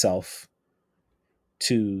myself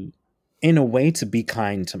to, in a way, to be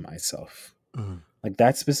kind to myself. Mm. Like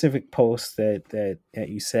that specific post that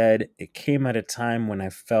you said, it came at a time when I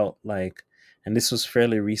felt like, and this was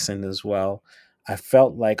fairly recent as well, I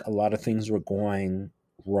felt like a lot of things were going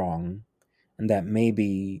wrong, and that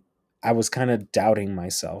maybe I was kind of doubting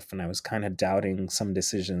myself, and I was kind of doubting some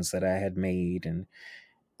decisions that I had made,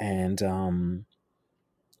 and um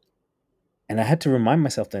and I had to remind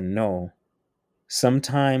myself that no,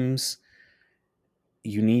 sometimes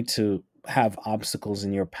you need to have obstacles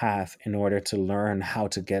in your path in order to learn how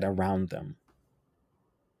to get around them.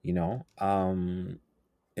 You know,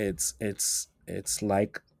 it's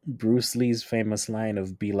like Bruce Lee's famous line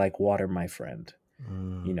of "Be like water, my friend."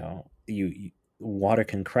 Mm. You know, water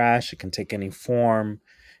can crash. It can take any form.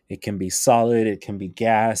 It can be solid. It can be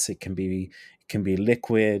gas. It can be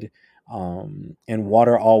liquid. And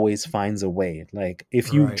water always finds a way. Like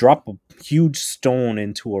if you Right. drop a huge stone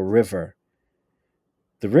into a river,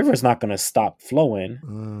 the river's not going to stop flowing.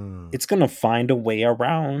 Mm. It's going to find a way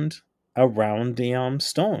around the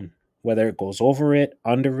stone, whether it goes over it,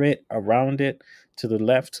 under it, around it, to the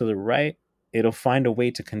left, to the right. It'll find a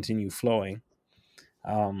way to continue flowing.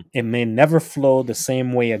 It may never flow the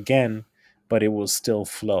same way again, but it will still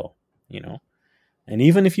flow, you know. And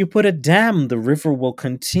even if you put a dam, the river will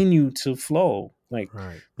continue to flow. Like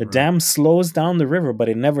Right. the Right. dam slows down the river, but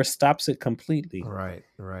it never stops it completely, Right.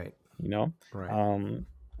 Right. you know. Right.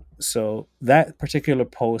 So that particular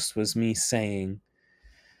post was me saying,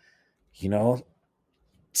 you know,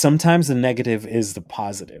 sometimes the negative is the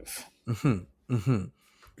positive. Mm-hmm. Mm-hmm. You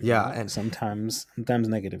Yeah, know, and sometimes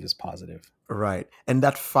negative is positive. right. And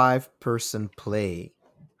that 5-person play,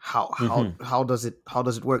 how how Hmm. how does it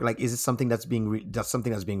work? Like, is it something that's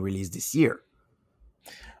something that's being released this year?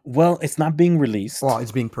 Well, it's not being Well, released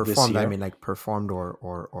it's being this performed. I year. mean, like performed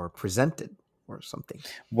or presented or something.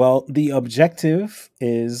 Well, the objective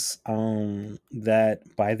is that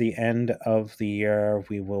by the end of the year,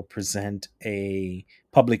 we will present a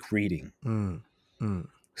public reading. Mm. Mm.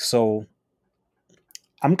 So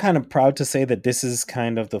I'm kind of proud to say that this is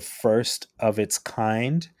kind of the first of its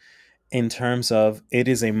kind in terms of it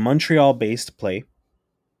is a Montreal based play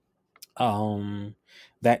um,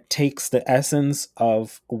 that takes the essence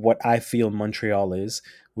of what I feel Montreal is,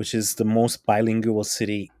 which is the most bilingual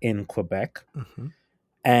city in Quebec, Mm-hmm.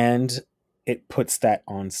 and it puts that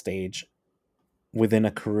on stage within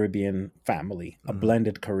a Caribbean family, a Mm.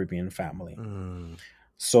 blended Caribbean family. Mm.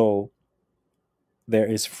 So there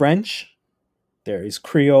is French, there is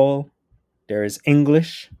Creole, there is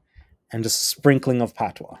English, and just a sprinkling of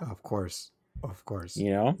patois, Of course. Of course.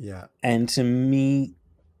 you know? Yeah. And to me,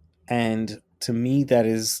 that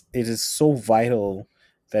is, it is so vital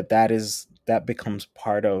that becomes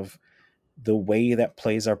part of the way that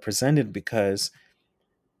plays are presented, because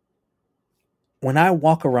when I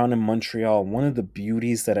walk around in Montreal, one of the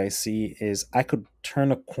beauties that I see is I could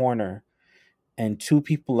turn a corner and two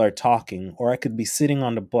people are talking, or I could be sitting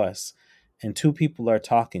on the bus and two people are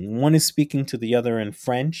talking. One is speaking to the other in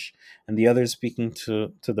French, and the other is speaking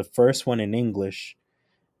to the first one in English.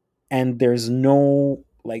 And there's no,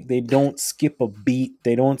 like, they don't skip a beat.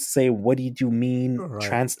 They don't say, "What did you mean? Right.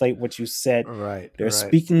 Translate what you said." Right. They're Right.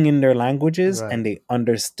 speaking in their languages Right. and they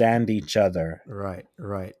understand each other, Right.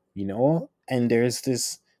 Right. you know? And there's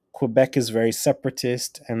this, Quebec is very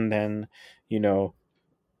separatist. And then, you know,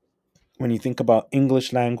 when you think about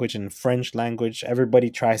English language and French language,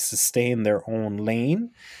 everybody tries to stay in their own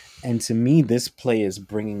lane. And to me, this play is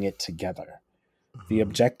bringing it together. The Mm-hmm.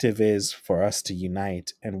 objective is for us to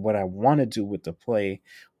unite. And what I want to do with the play,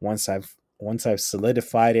 once I've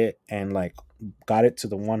solidified it and like got it to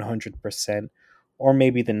the 100%, or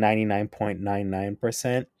maybe the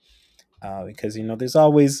 99.99%, because you know there's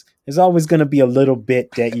always going to be a little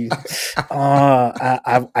bit that you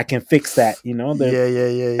I can fix that, you know. Yeah. Yeah.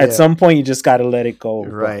 Yeah. At Yeah. some point you just got to let it go,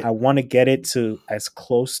 but Right. I want to get it to as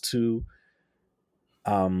close to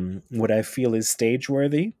what I feel is stage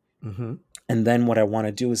worthy. Mm-hmm. And then what I want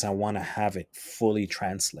to do is I want to have it fully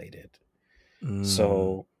translated. Mm.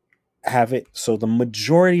 So have it so the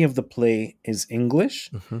majority of the play is English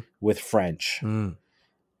Mm-hmm. with French. Mm.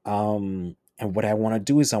 And what I want to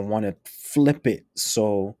do is I want to flip it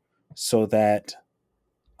so that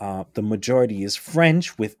the majority is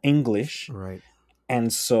French with English, Right.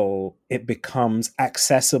 and so it becomes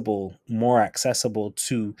more accessible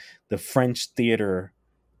to the French theater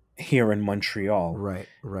here in Montreal. Right.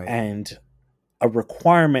 Right. And a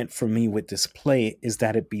requirement for me with this play is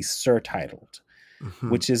that it be surtitled,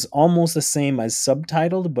 Mm-hmm. which is almost the same as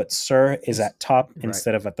subtitled, but sir is It's at top right,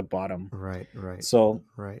 instead of at the bottom. right, right, So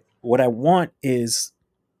right. what I want is,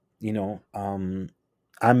 you know,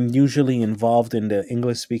 I'm usually involved in the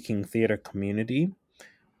English speaking theater community,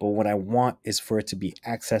 but what I want is for it to be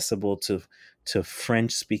accessible to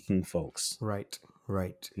French speaking folks, Right,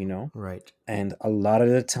 right, you know? right. And a lot of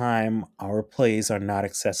the time our plays are not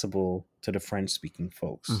accessible to the French speaking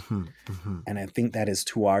folks. Mm-hmm, mm-hmm. And I think that is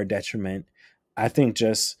to our detriment. I think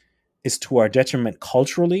just it's to our detriment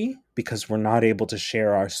culturally because we're not able to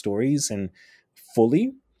share our stories and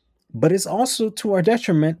fully, but it's also to our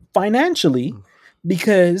detriment financially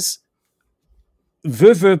because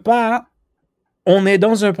veut pas, on est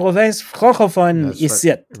dans une province francophone That's right.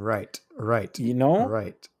 ici, Right, right, you know?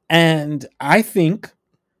 right. And I think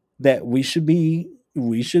that we should be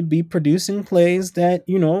producing plays that,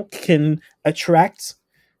 can attract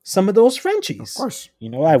some of those Of Frenchies. course,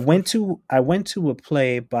 I of went course. to I went to a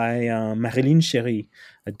play by Marilyn Chery,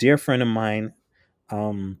 a dear friend of mine.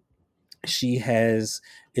 Um, she has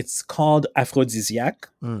It's called Aphrodisiac,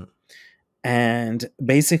 Mm, and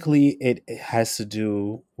basically it has to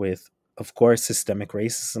do with, of course, systemic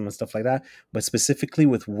racism and stuff like that, but specifically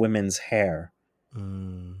with women's hair.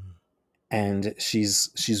 mm. And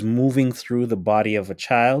she's moving through the body of a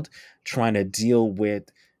child, trying to deal with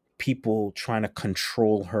people trying to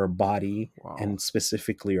control her body Wow, and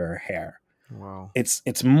specifically her hair. wow.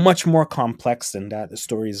 It's much more complex than that. The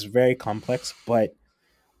story is very complex, but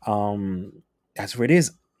um that's where it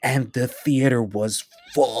is. And the theater was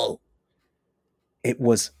full. It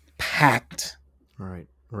was packed, Right,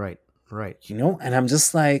 right, right. and I'm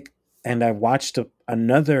just like, and I watched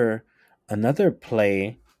another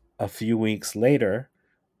play a few weeks later,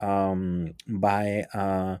 by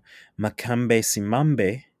Makambe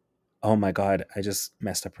Simambe. Oh my god, I just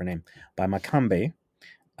messed up her name. By Makambe,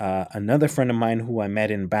 another friend of mine who I met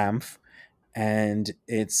in Banff, and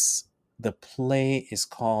the play is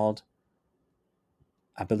called,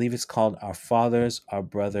 I believe it's called Our Fathers, Our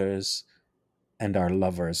Brothers, and Our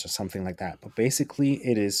Lovers, or something like that. But basically,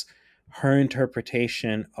 it is her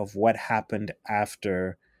interpretation of what happened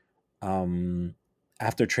um,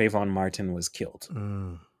 after Trayvon Martin was killed.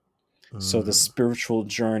 Mm, So the mm. spiritual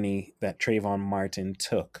journey that Trayvon Martin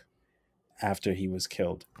took after he was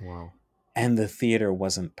killed, Wow. and the theater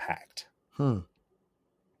wasn't packed. Hmm.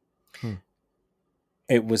 Hmm.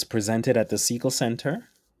 It was presented at the Siegel Center,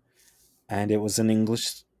 and it was an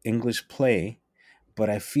English play. But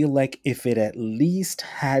I feel like if it at least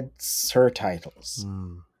had surtitles,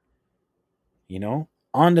 Mm.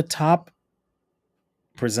 on the top,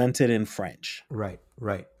 presented in French, Right,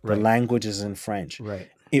 right, the right, language is in French, right.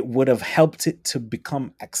 it would have helped it to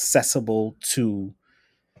become accessible to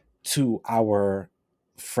our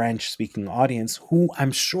French speaking audience, who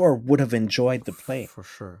I'm sure would have enjoyed the play. For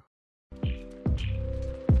sure.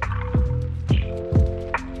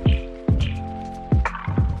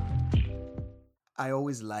 I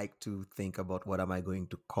always like to think about what am I going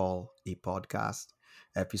to call a podcast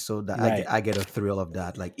episode. That Right. I get a thrill of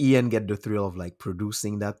that. Like Ian get the thrill of like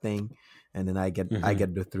producing that thing, and then I Hmm.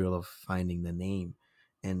 get the thrill of finding the name.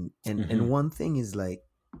 And Hmm. one thing is like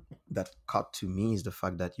that caught to me is the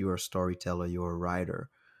fact that you're a storyteller, you're a writer.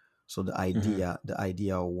 So Hmm. the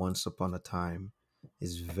idea of once upon a time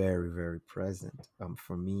is very, very present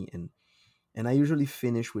for me. And I usually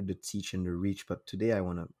finish with the teach and the reach, but today I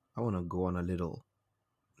wanna go on a little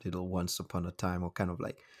once upon a time, or kind of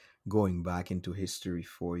like going back into history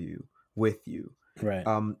for you with you. Right.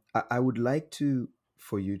 I would like to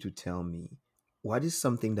for you to tell me what is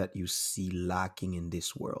something that you see lacking in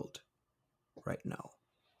this world right now.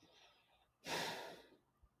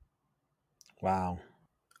 Wow.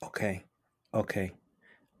 Okay. Okay.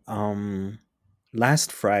 Um,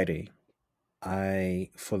 Last Friday,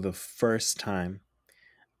 for the first time,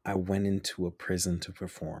 I went into a prison to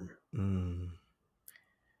perform. Mm,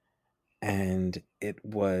 And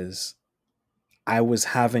I was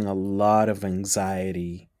having a lot of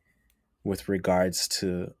anxiety with regards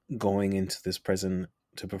to going into this prison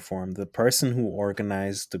to perform. The person who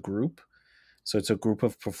organized the group, so it's a group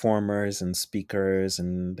of performers and speakers,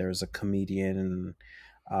 and there's a comedian.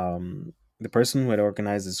 And the person who had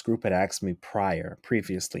organized this group had asked me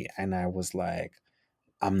previously, and I was like,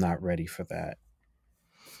 I'm not ready for that.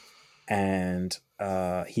 And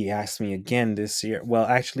he asked me again this year. Well,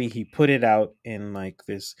 actually, he put it out in like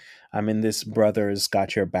this. I'm in this Brothers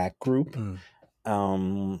Got Your Back group, mm,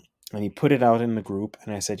 um, and he put it out in the group.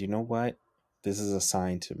 And I said, you know what? This is a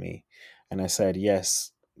sign to me. And I said,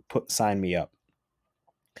 yes, sign me up.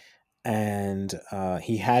 and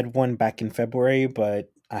he had one back in February,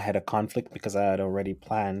 but I had a conflict because I had already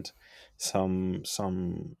planned some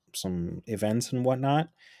events and whatnot.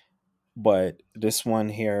 But this one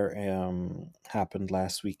here happened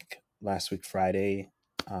last week Friday,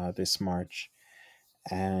 this March,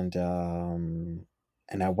 and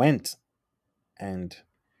I went, and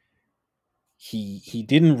he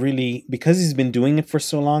didn't really, because he's been doing it for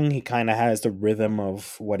so long, he kind of has the rhythm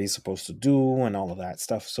of what he's supposed to do and all of that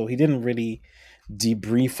stuff, so he didn't really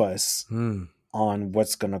debrief us Mm. on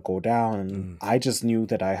what's gonna go down. And I just knew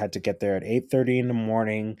that I had to get there at 8:30 in the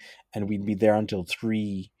morning, and we'd be there until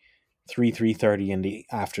 3:30 in the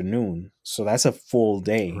afternoon, so that's a full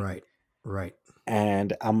day. Right. Right.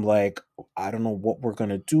 And I'm like, I don't know what we're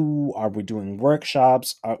gonna do. Are we doing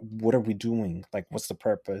workshops? What are we doing? Like, what's the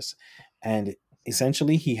purpose? And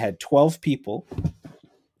essentially, he had 12 people.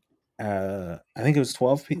 I think it was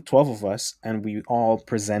 12 of us, and we all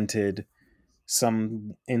presented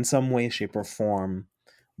in some way, shape, or form,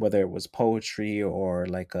 whether it was poetry or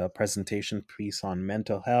like a presentation piece on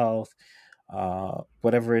mental health,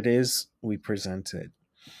 whatever it is, we presented.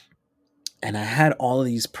 And I had all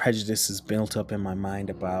these prejudices built up in my mind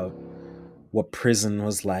about what prison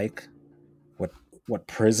was like, what what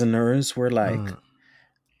prisoners were like.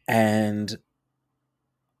 And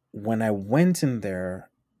when I went in there,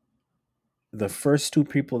 the first two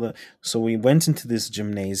people that so we went into this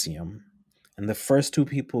gymnasium, and the first two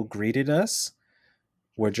people greeted us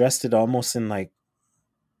were dressed in almost in like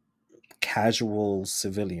casual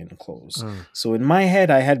civilian clothes. So in my head,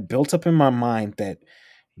 I had built up in my mind that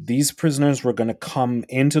these prisoners were going to come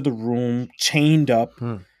into the room chained up.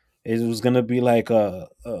 It was going to be like a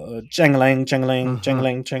jangling, jangling,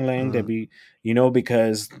 jangling, jangling. There'd be,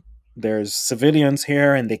 because there's civilians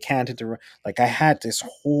here and they can't interact. Like, I had this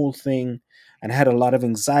whole thing, and I had a lot of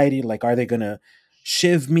anxiety. Like, are they going to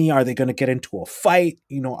shiv me? Are they going to get into a fight?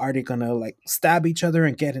 Are they going to like stab each other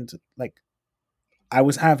and get into like, I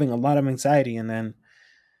was having a lot of anxiety. And then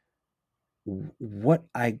what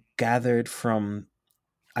I gathered from,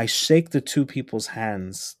 I shake the two people's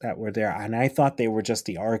hands that were there, and I thought they were just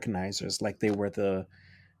the organizers, like they were the,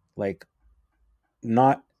 like,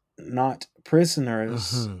 not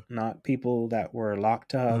prisoners, not people that were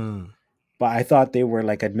locked up, but I thought they were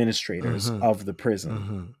like administrators of the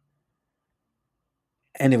prison.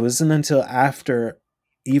 And it wasn't until after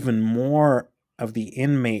even more of the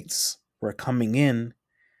inmates were coming in,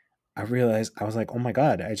 I realized, I was like, oh my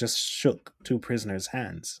God, I just shook two prisoners'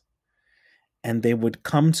 hands. And they would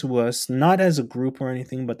come to us, not as a group or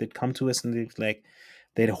anything, but they'd come to us and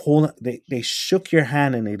they shook your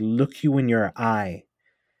hand and they look you in your eye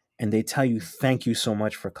and they tell you, thank you so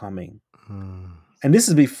much for coming. And this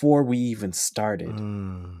is before we even started,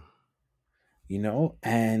 and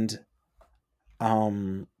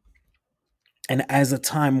as the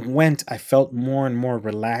time went, I felt more and more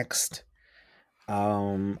relaxed.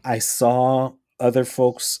 I saw other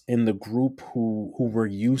folks in the group who were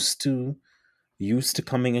used to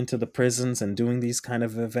coming into the prisons and doing these kind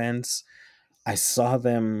of events. I saw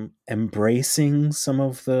them embracing some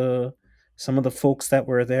of the folks that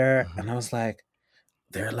were there, and I was like,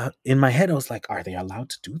 they're allowed. In my head, I was like, are they allowed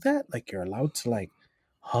to do that? Like, you're allowed to like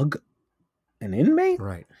hug an inmate,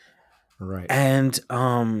 Right. And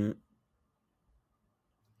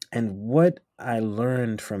what I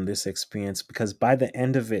learned from this experience, because by the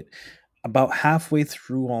end of it, about halfway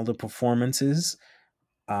through all the performances,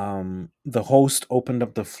 the host opened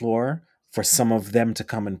up the floor for some of them to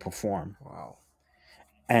come and perform. Wow.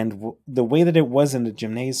 And the way that it was in the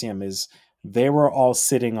gymnasium is they were all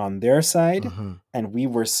sitting on their side, and we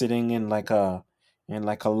were sitting in like a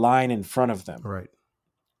line in front of them. Right.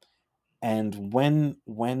 And when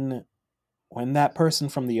that person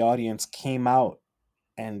from the audience came out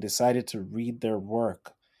and decided to read their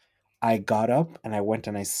work, I got up and I went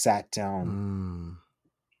and I sat down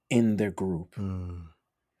in their group.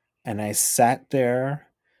 And I sat there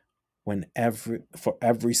for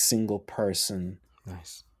every single person.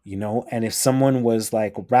 Nice. And if someone was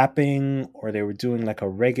like rapping or they were doing like a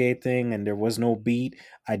reggae thing and there was no beat,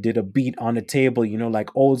 I did a beat on the table, like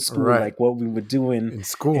old school, Right. like what we were doing In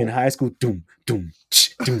school. in high school. Doom, doom,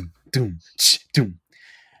 ch, doom, doom, ch, doom.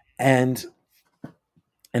 And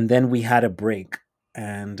then we had a break,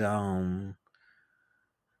 and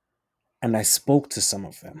I spoke to some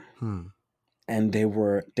of them. And they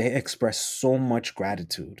expressed so much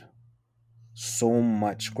gratitude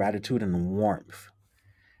and warmth.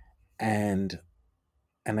 And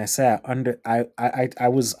I said, I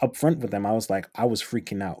was upfront with them. I was like, I was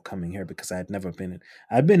freaking out coming here because I'd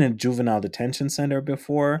been in juvenile detention center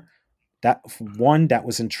before. That one, that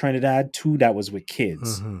was in Trinidad. Two, that was with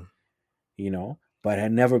kids. but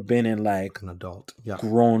had never been in like An adult. Yeah.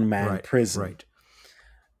 grown man Right. prison. Right.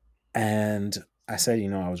 And I said,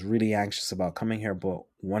 I was really anxious about coming here, but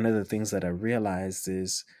one of the things that I realized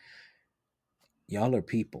is y'all are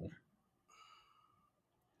people.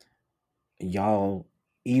 Y'all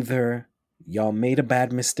either y'all made a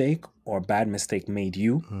bad mistake or a bad mistake made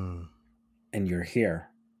you, Mm. and you're here.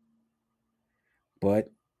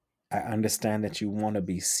 But I understand that you want to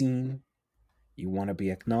be seen, you want to be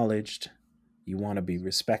acknowledged, you want to be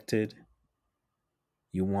respected,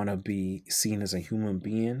 you want to be seen as a human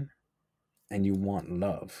being, and you want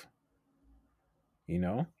love, you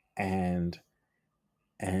know? And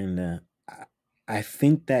I I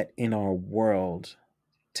think that in our world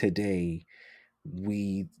today,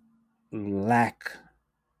 we lack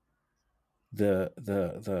the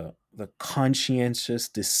conscientious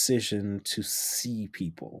decision to see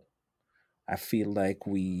people. I feel like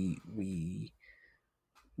we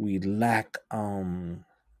lack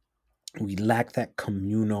we lack that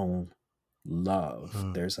communal love.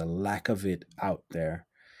 Mm. There's a lack of it out there.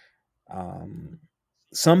 Um,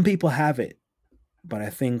 some people have it, but I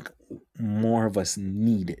think more of us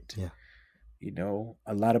need it. Yeah.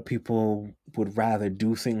 A lot of people would rather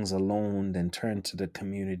do things alone than turn to the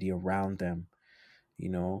community around them. You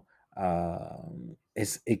know,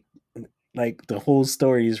 it's it like the whole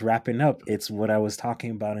story is wrapping up. It's what I was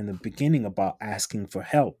talking about in the beginning about asking for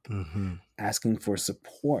help, Mm-hmm. asking for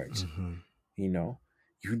support. Mm-hmm. You know,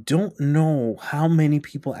 you don't know how many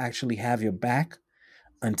people actually have your back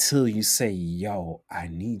until you say, "Yo, I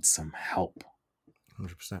need some help."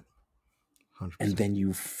 100%. And 100%. then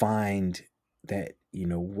you find that,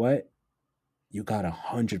 what? You got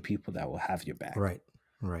 100 people that will have your back. Right.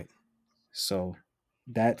 Right. So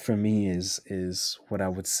that for me is what I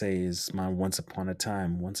would say is my once upon a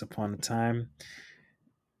time. Once upon a time,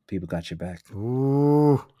 people got your back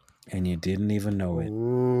Ooh. and you didn't even know it.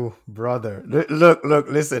 Ooh, brother. Look,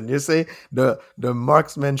 listen. You see the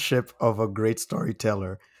marksmanship of a great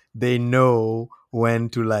storyteller. They know when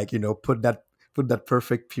to, like, put that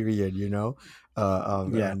perfect period,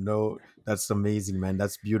 Yeah. no, that's amazing, man.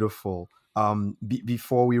 That's beautiful.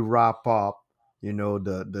 Before we wrap up,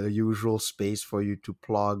 the usual space for you to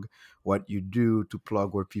plug what you do, to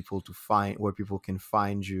plug where people can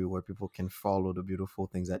find you, where people can follow the beautiful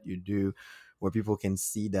things that you do, where people can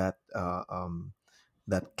see that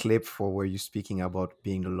clip for where you're speaking about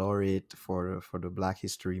being the laureate for the Black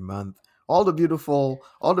History Month. All the beautiful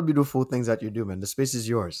things that you do, man. The space is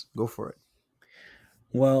yours. Go for it.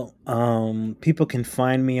 Well, people can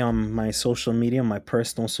find me on my social media, my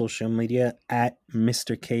personal social media at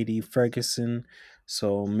Mr. KD Ferguson.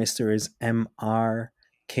 So Mr. is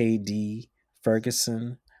MRKD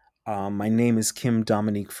Ferguson. My name is Kym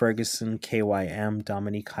Dominique-Ferguson, KYM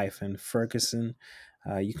Dominique-Ferguson.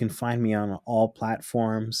 You can find me on all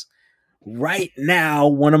platforms. Right now,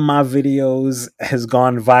 one of my videos has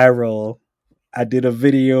gone viral. I did a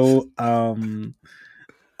video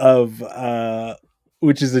of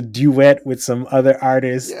which is a duet with some other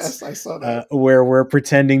artists Yes, I saw that. where we're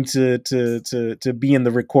pretending to be in the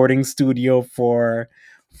recording studio for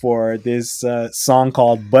this song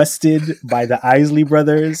called "Busted" by the Isley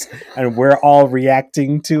Brothers, and we're all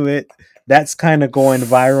reacting to it. That's kind of going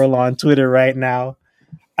viral on Twitter right now.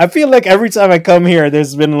 I feel like every time I come here,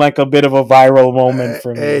 there's been like a bit of a viral moment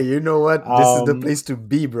for Hey, me. you know what? This is the Um, place to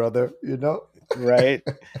be, brother. right.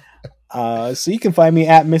 So you can find me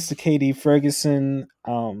at Mr. KD Ferguson.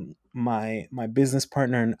 My business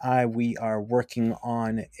partner and I, we are working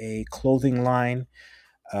on a clothing line,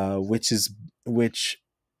 which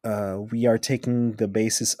we are taking the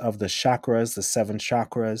basis of the chakras, the seven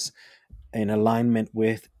chakras, in alignment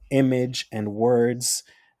with image and words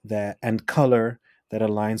that and color that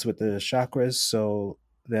aligns with the chakras. So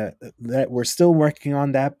that we're still working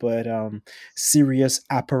on that, but Sirius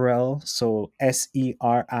Apparel, so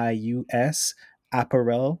Serius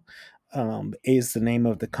Apparel, is the name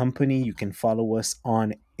of the company. You can follow us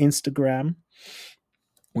on Instagram.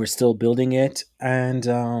 We're still building it, and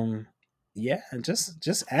yeah,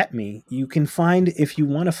 just at me. You can find, if you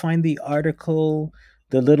want to find the article,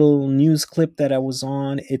 the little news clip that I was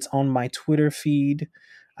on, it's on my Twitter feed.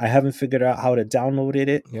 I haven't figured out how to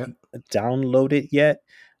Yeah. download it yet,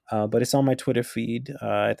 but it's on my Twitter feed.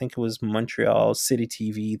 I think it was Montreal City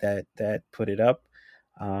TV that put it up.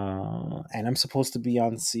 And I'm supposed to be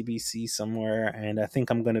on CBC somewhere, and I think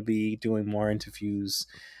I'm going to be doing more interviews,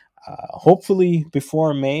 hopefully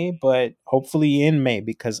before May, but hopefully in May,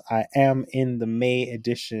 because I am in the May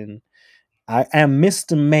edition. I am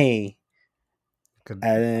Mr. May Good.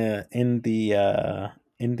 in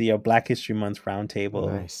the Black History Month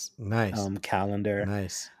roundtable Nice. Nice. calendar.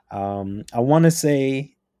 Nice. I want to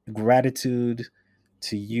say gratitude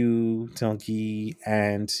to you, Tonki,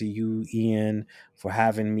 and to you, Ian, for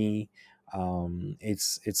having me.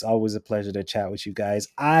 It's always a pleasure to chat with you guys.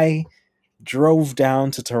 I drove down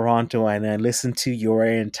to Toronto and I listened to your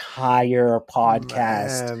entire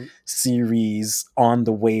podcast Man. series on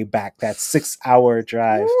the way back. That 6 hour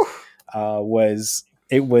drive Woo. was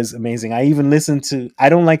it was amazing. I even listened to. I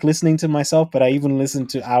don't like listening to myself, but I even listened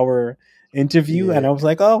to our interview, and Yeah. I was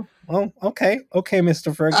like, "Oh, okay,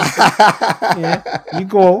 Mr. Ferguson, yeah, you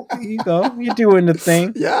go, you're doing the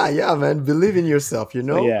thing." Yeah, man. Believe in yourself,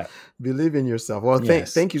 So yeah, Believe in yourself. Well,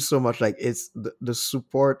 yes, thank you so much. Like it's the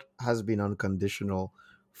support has been unconditional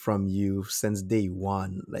from you since day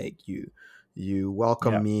one. Like you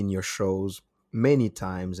welcome yeah, me in your shows many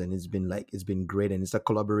times, and it's been great, and it's a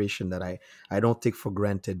collaboration that I don't take for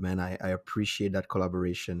granted, man. I appreciate that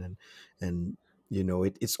collaboration, and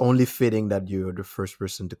it's only fitting that you're the first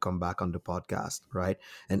person to come back on the podcast, right?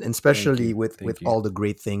 And especially with thank you. all the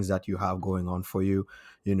great things that you have going on for you.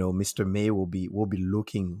 Mr. May will be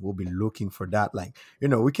looking for that. Like,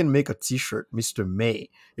 we can make a t-shirt, Mr. May.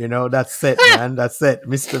 That's it, man. That's it,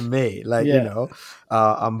 Mr. May. Like, Yeah,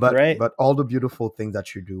 right. but all the beautiful things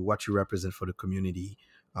that you do, what you represent for the community,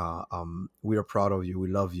 we are proud of you. We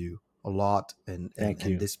love you a lot, and Thank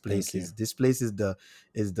you. this place is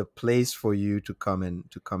the place for you to come and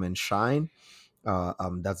shine.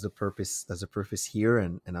 That's the purpose. That's the purpose here,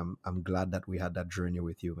 and I'm glad that we had that journey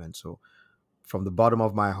with you, man. So from the bottom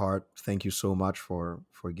of my heart, thank you so much for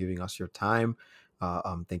giving us your time.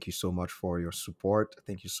 Thank you so much for your support.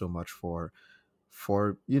 Thank you so much for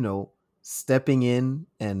stepping in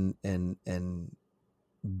and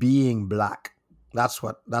being black. That's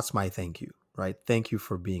my thank you, right? Thank you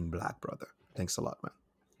for being black, brother. Thanks a lot,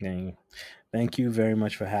 man. Thank you very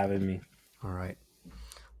much for having me. All right.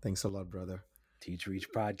 Thanks a lot, brother. Teach Reach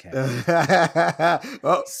Podcast.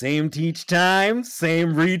 Oh. Same teach time,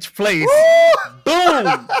 same reach place. Woo!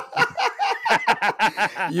 Boom.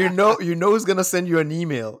 Who's gonna send you an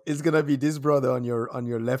email. It's gonna be this brother on your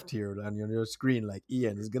left here on your screen, like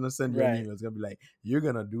Ian is gonna send you an Right. email. It's gonna be like, you're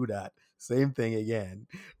gonna do that same thing again,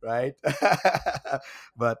 right?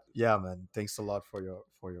 But yeah, man, thanks a lot for your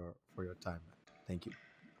time, man. Thank you.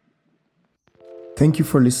 Thank you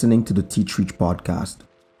for listening to the Teach Reach podcast.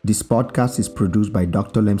 This podcast is produced by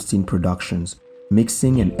Dr. Lemstein Productions,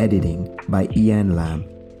 mixing and editing by Ian Lam.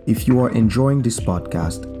 If you are enjoying this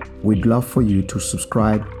podcast, we'd love for you to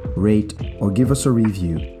subscribe, rate, or give us a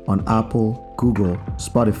review on Apple, Google,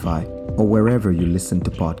 Spotify, or wherever you listen to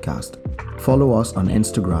podcasts. Follow us on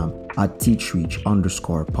Instagram at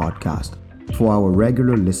teachreach_podcast. For our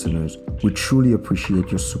regular listeners, we truly appreciate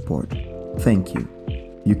your support. Thank you.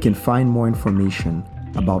 You can find more information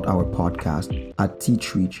about our podcast at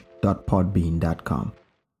teachreach.podbean.com.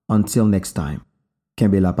 Until next time,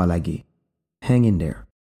 Kembela Palage. Hang in there.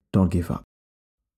 Don't give up.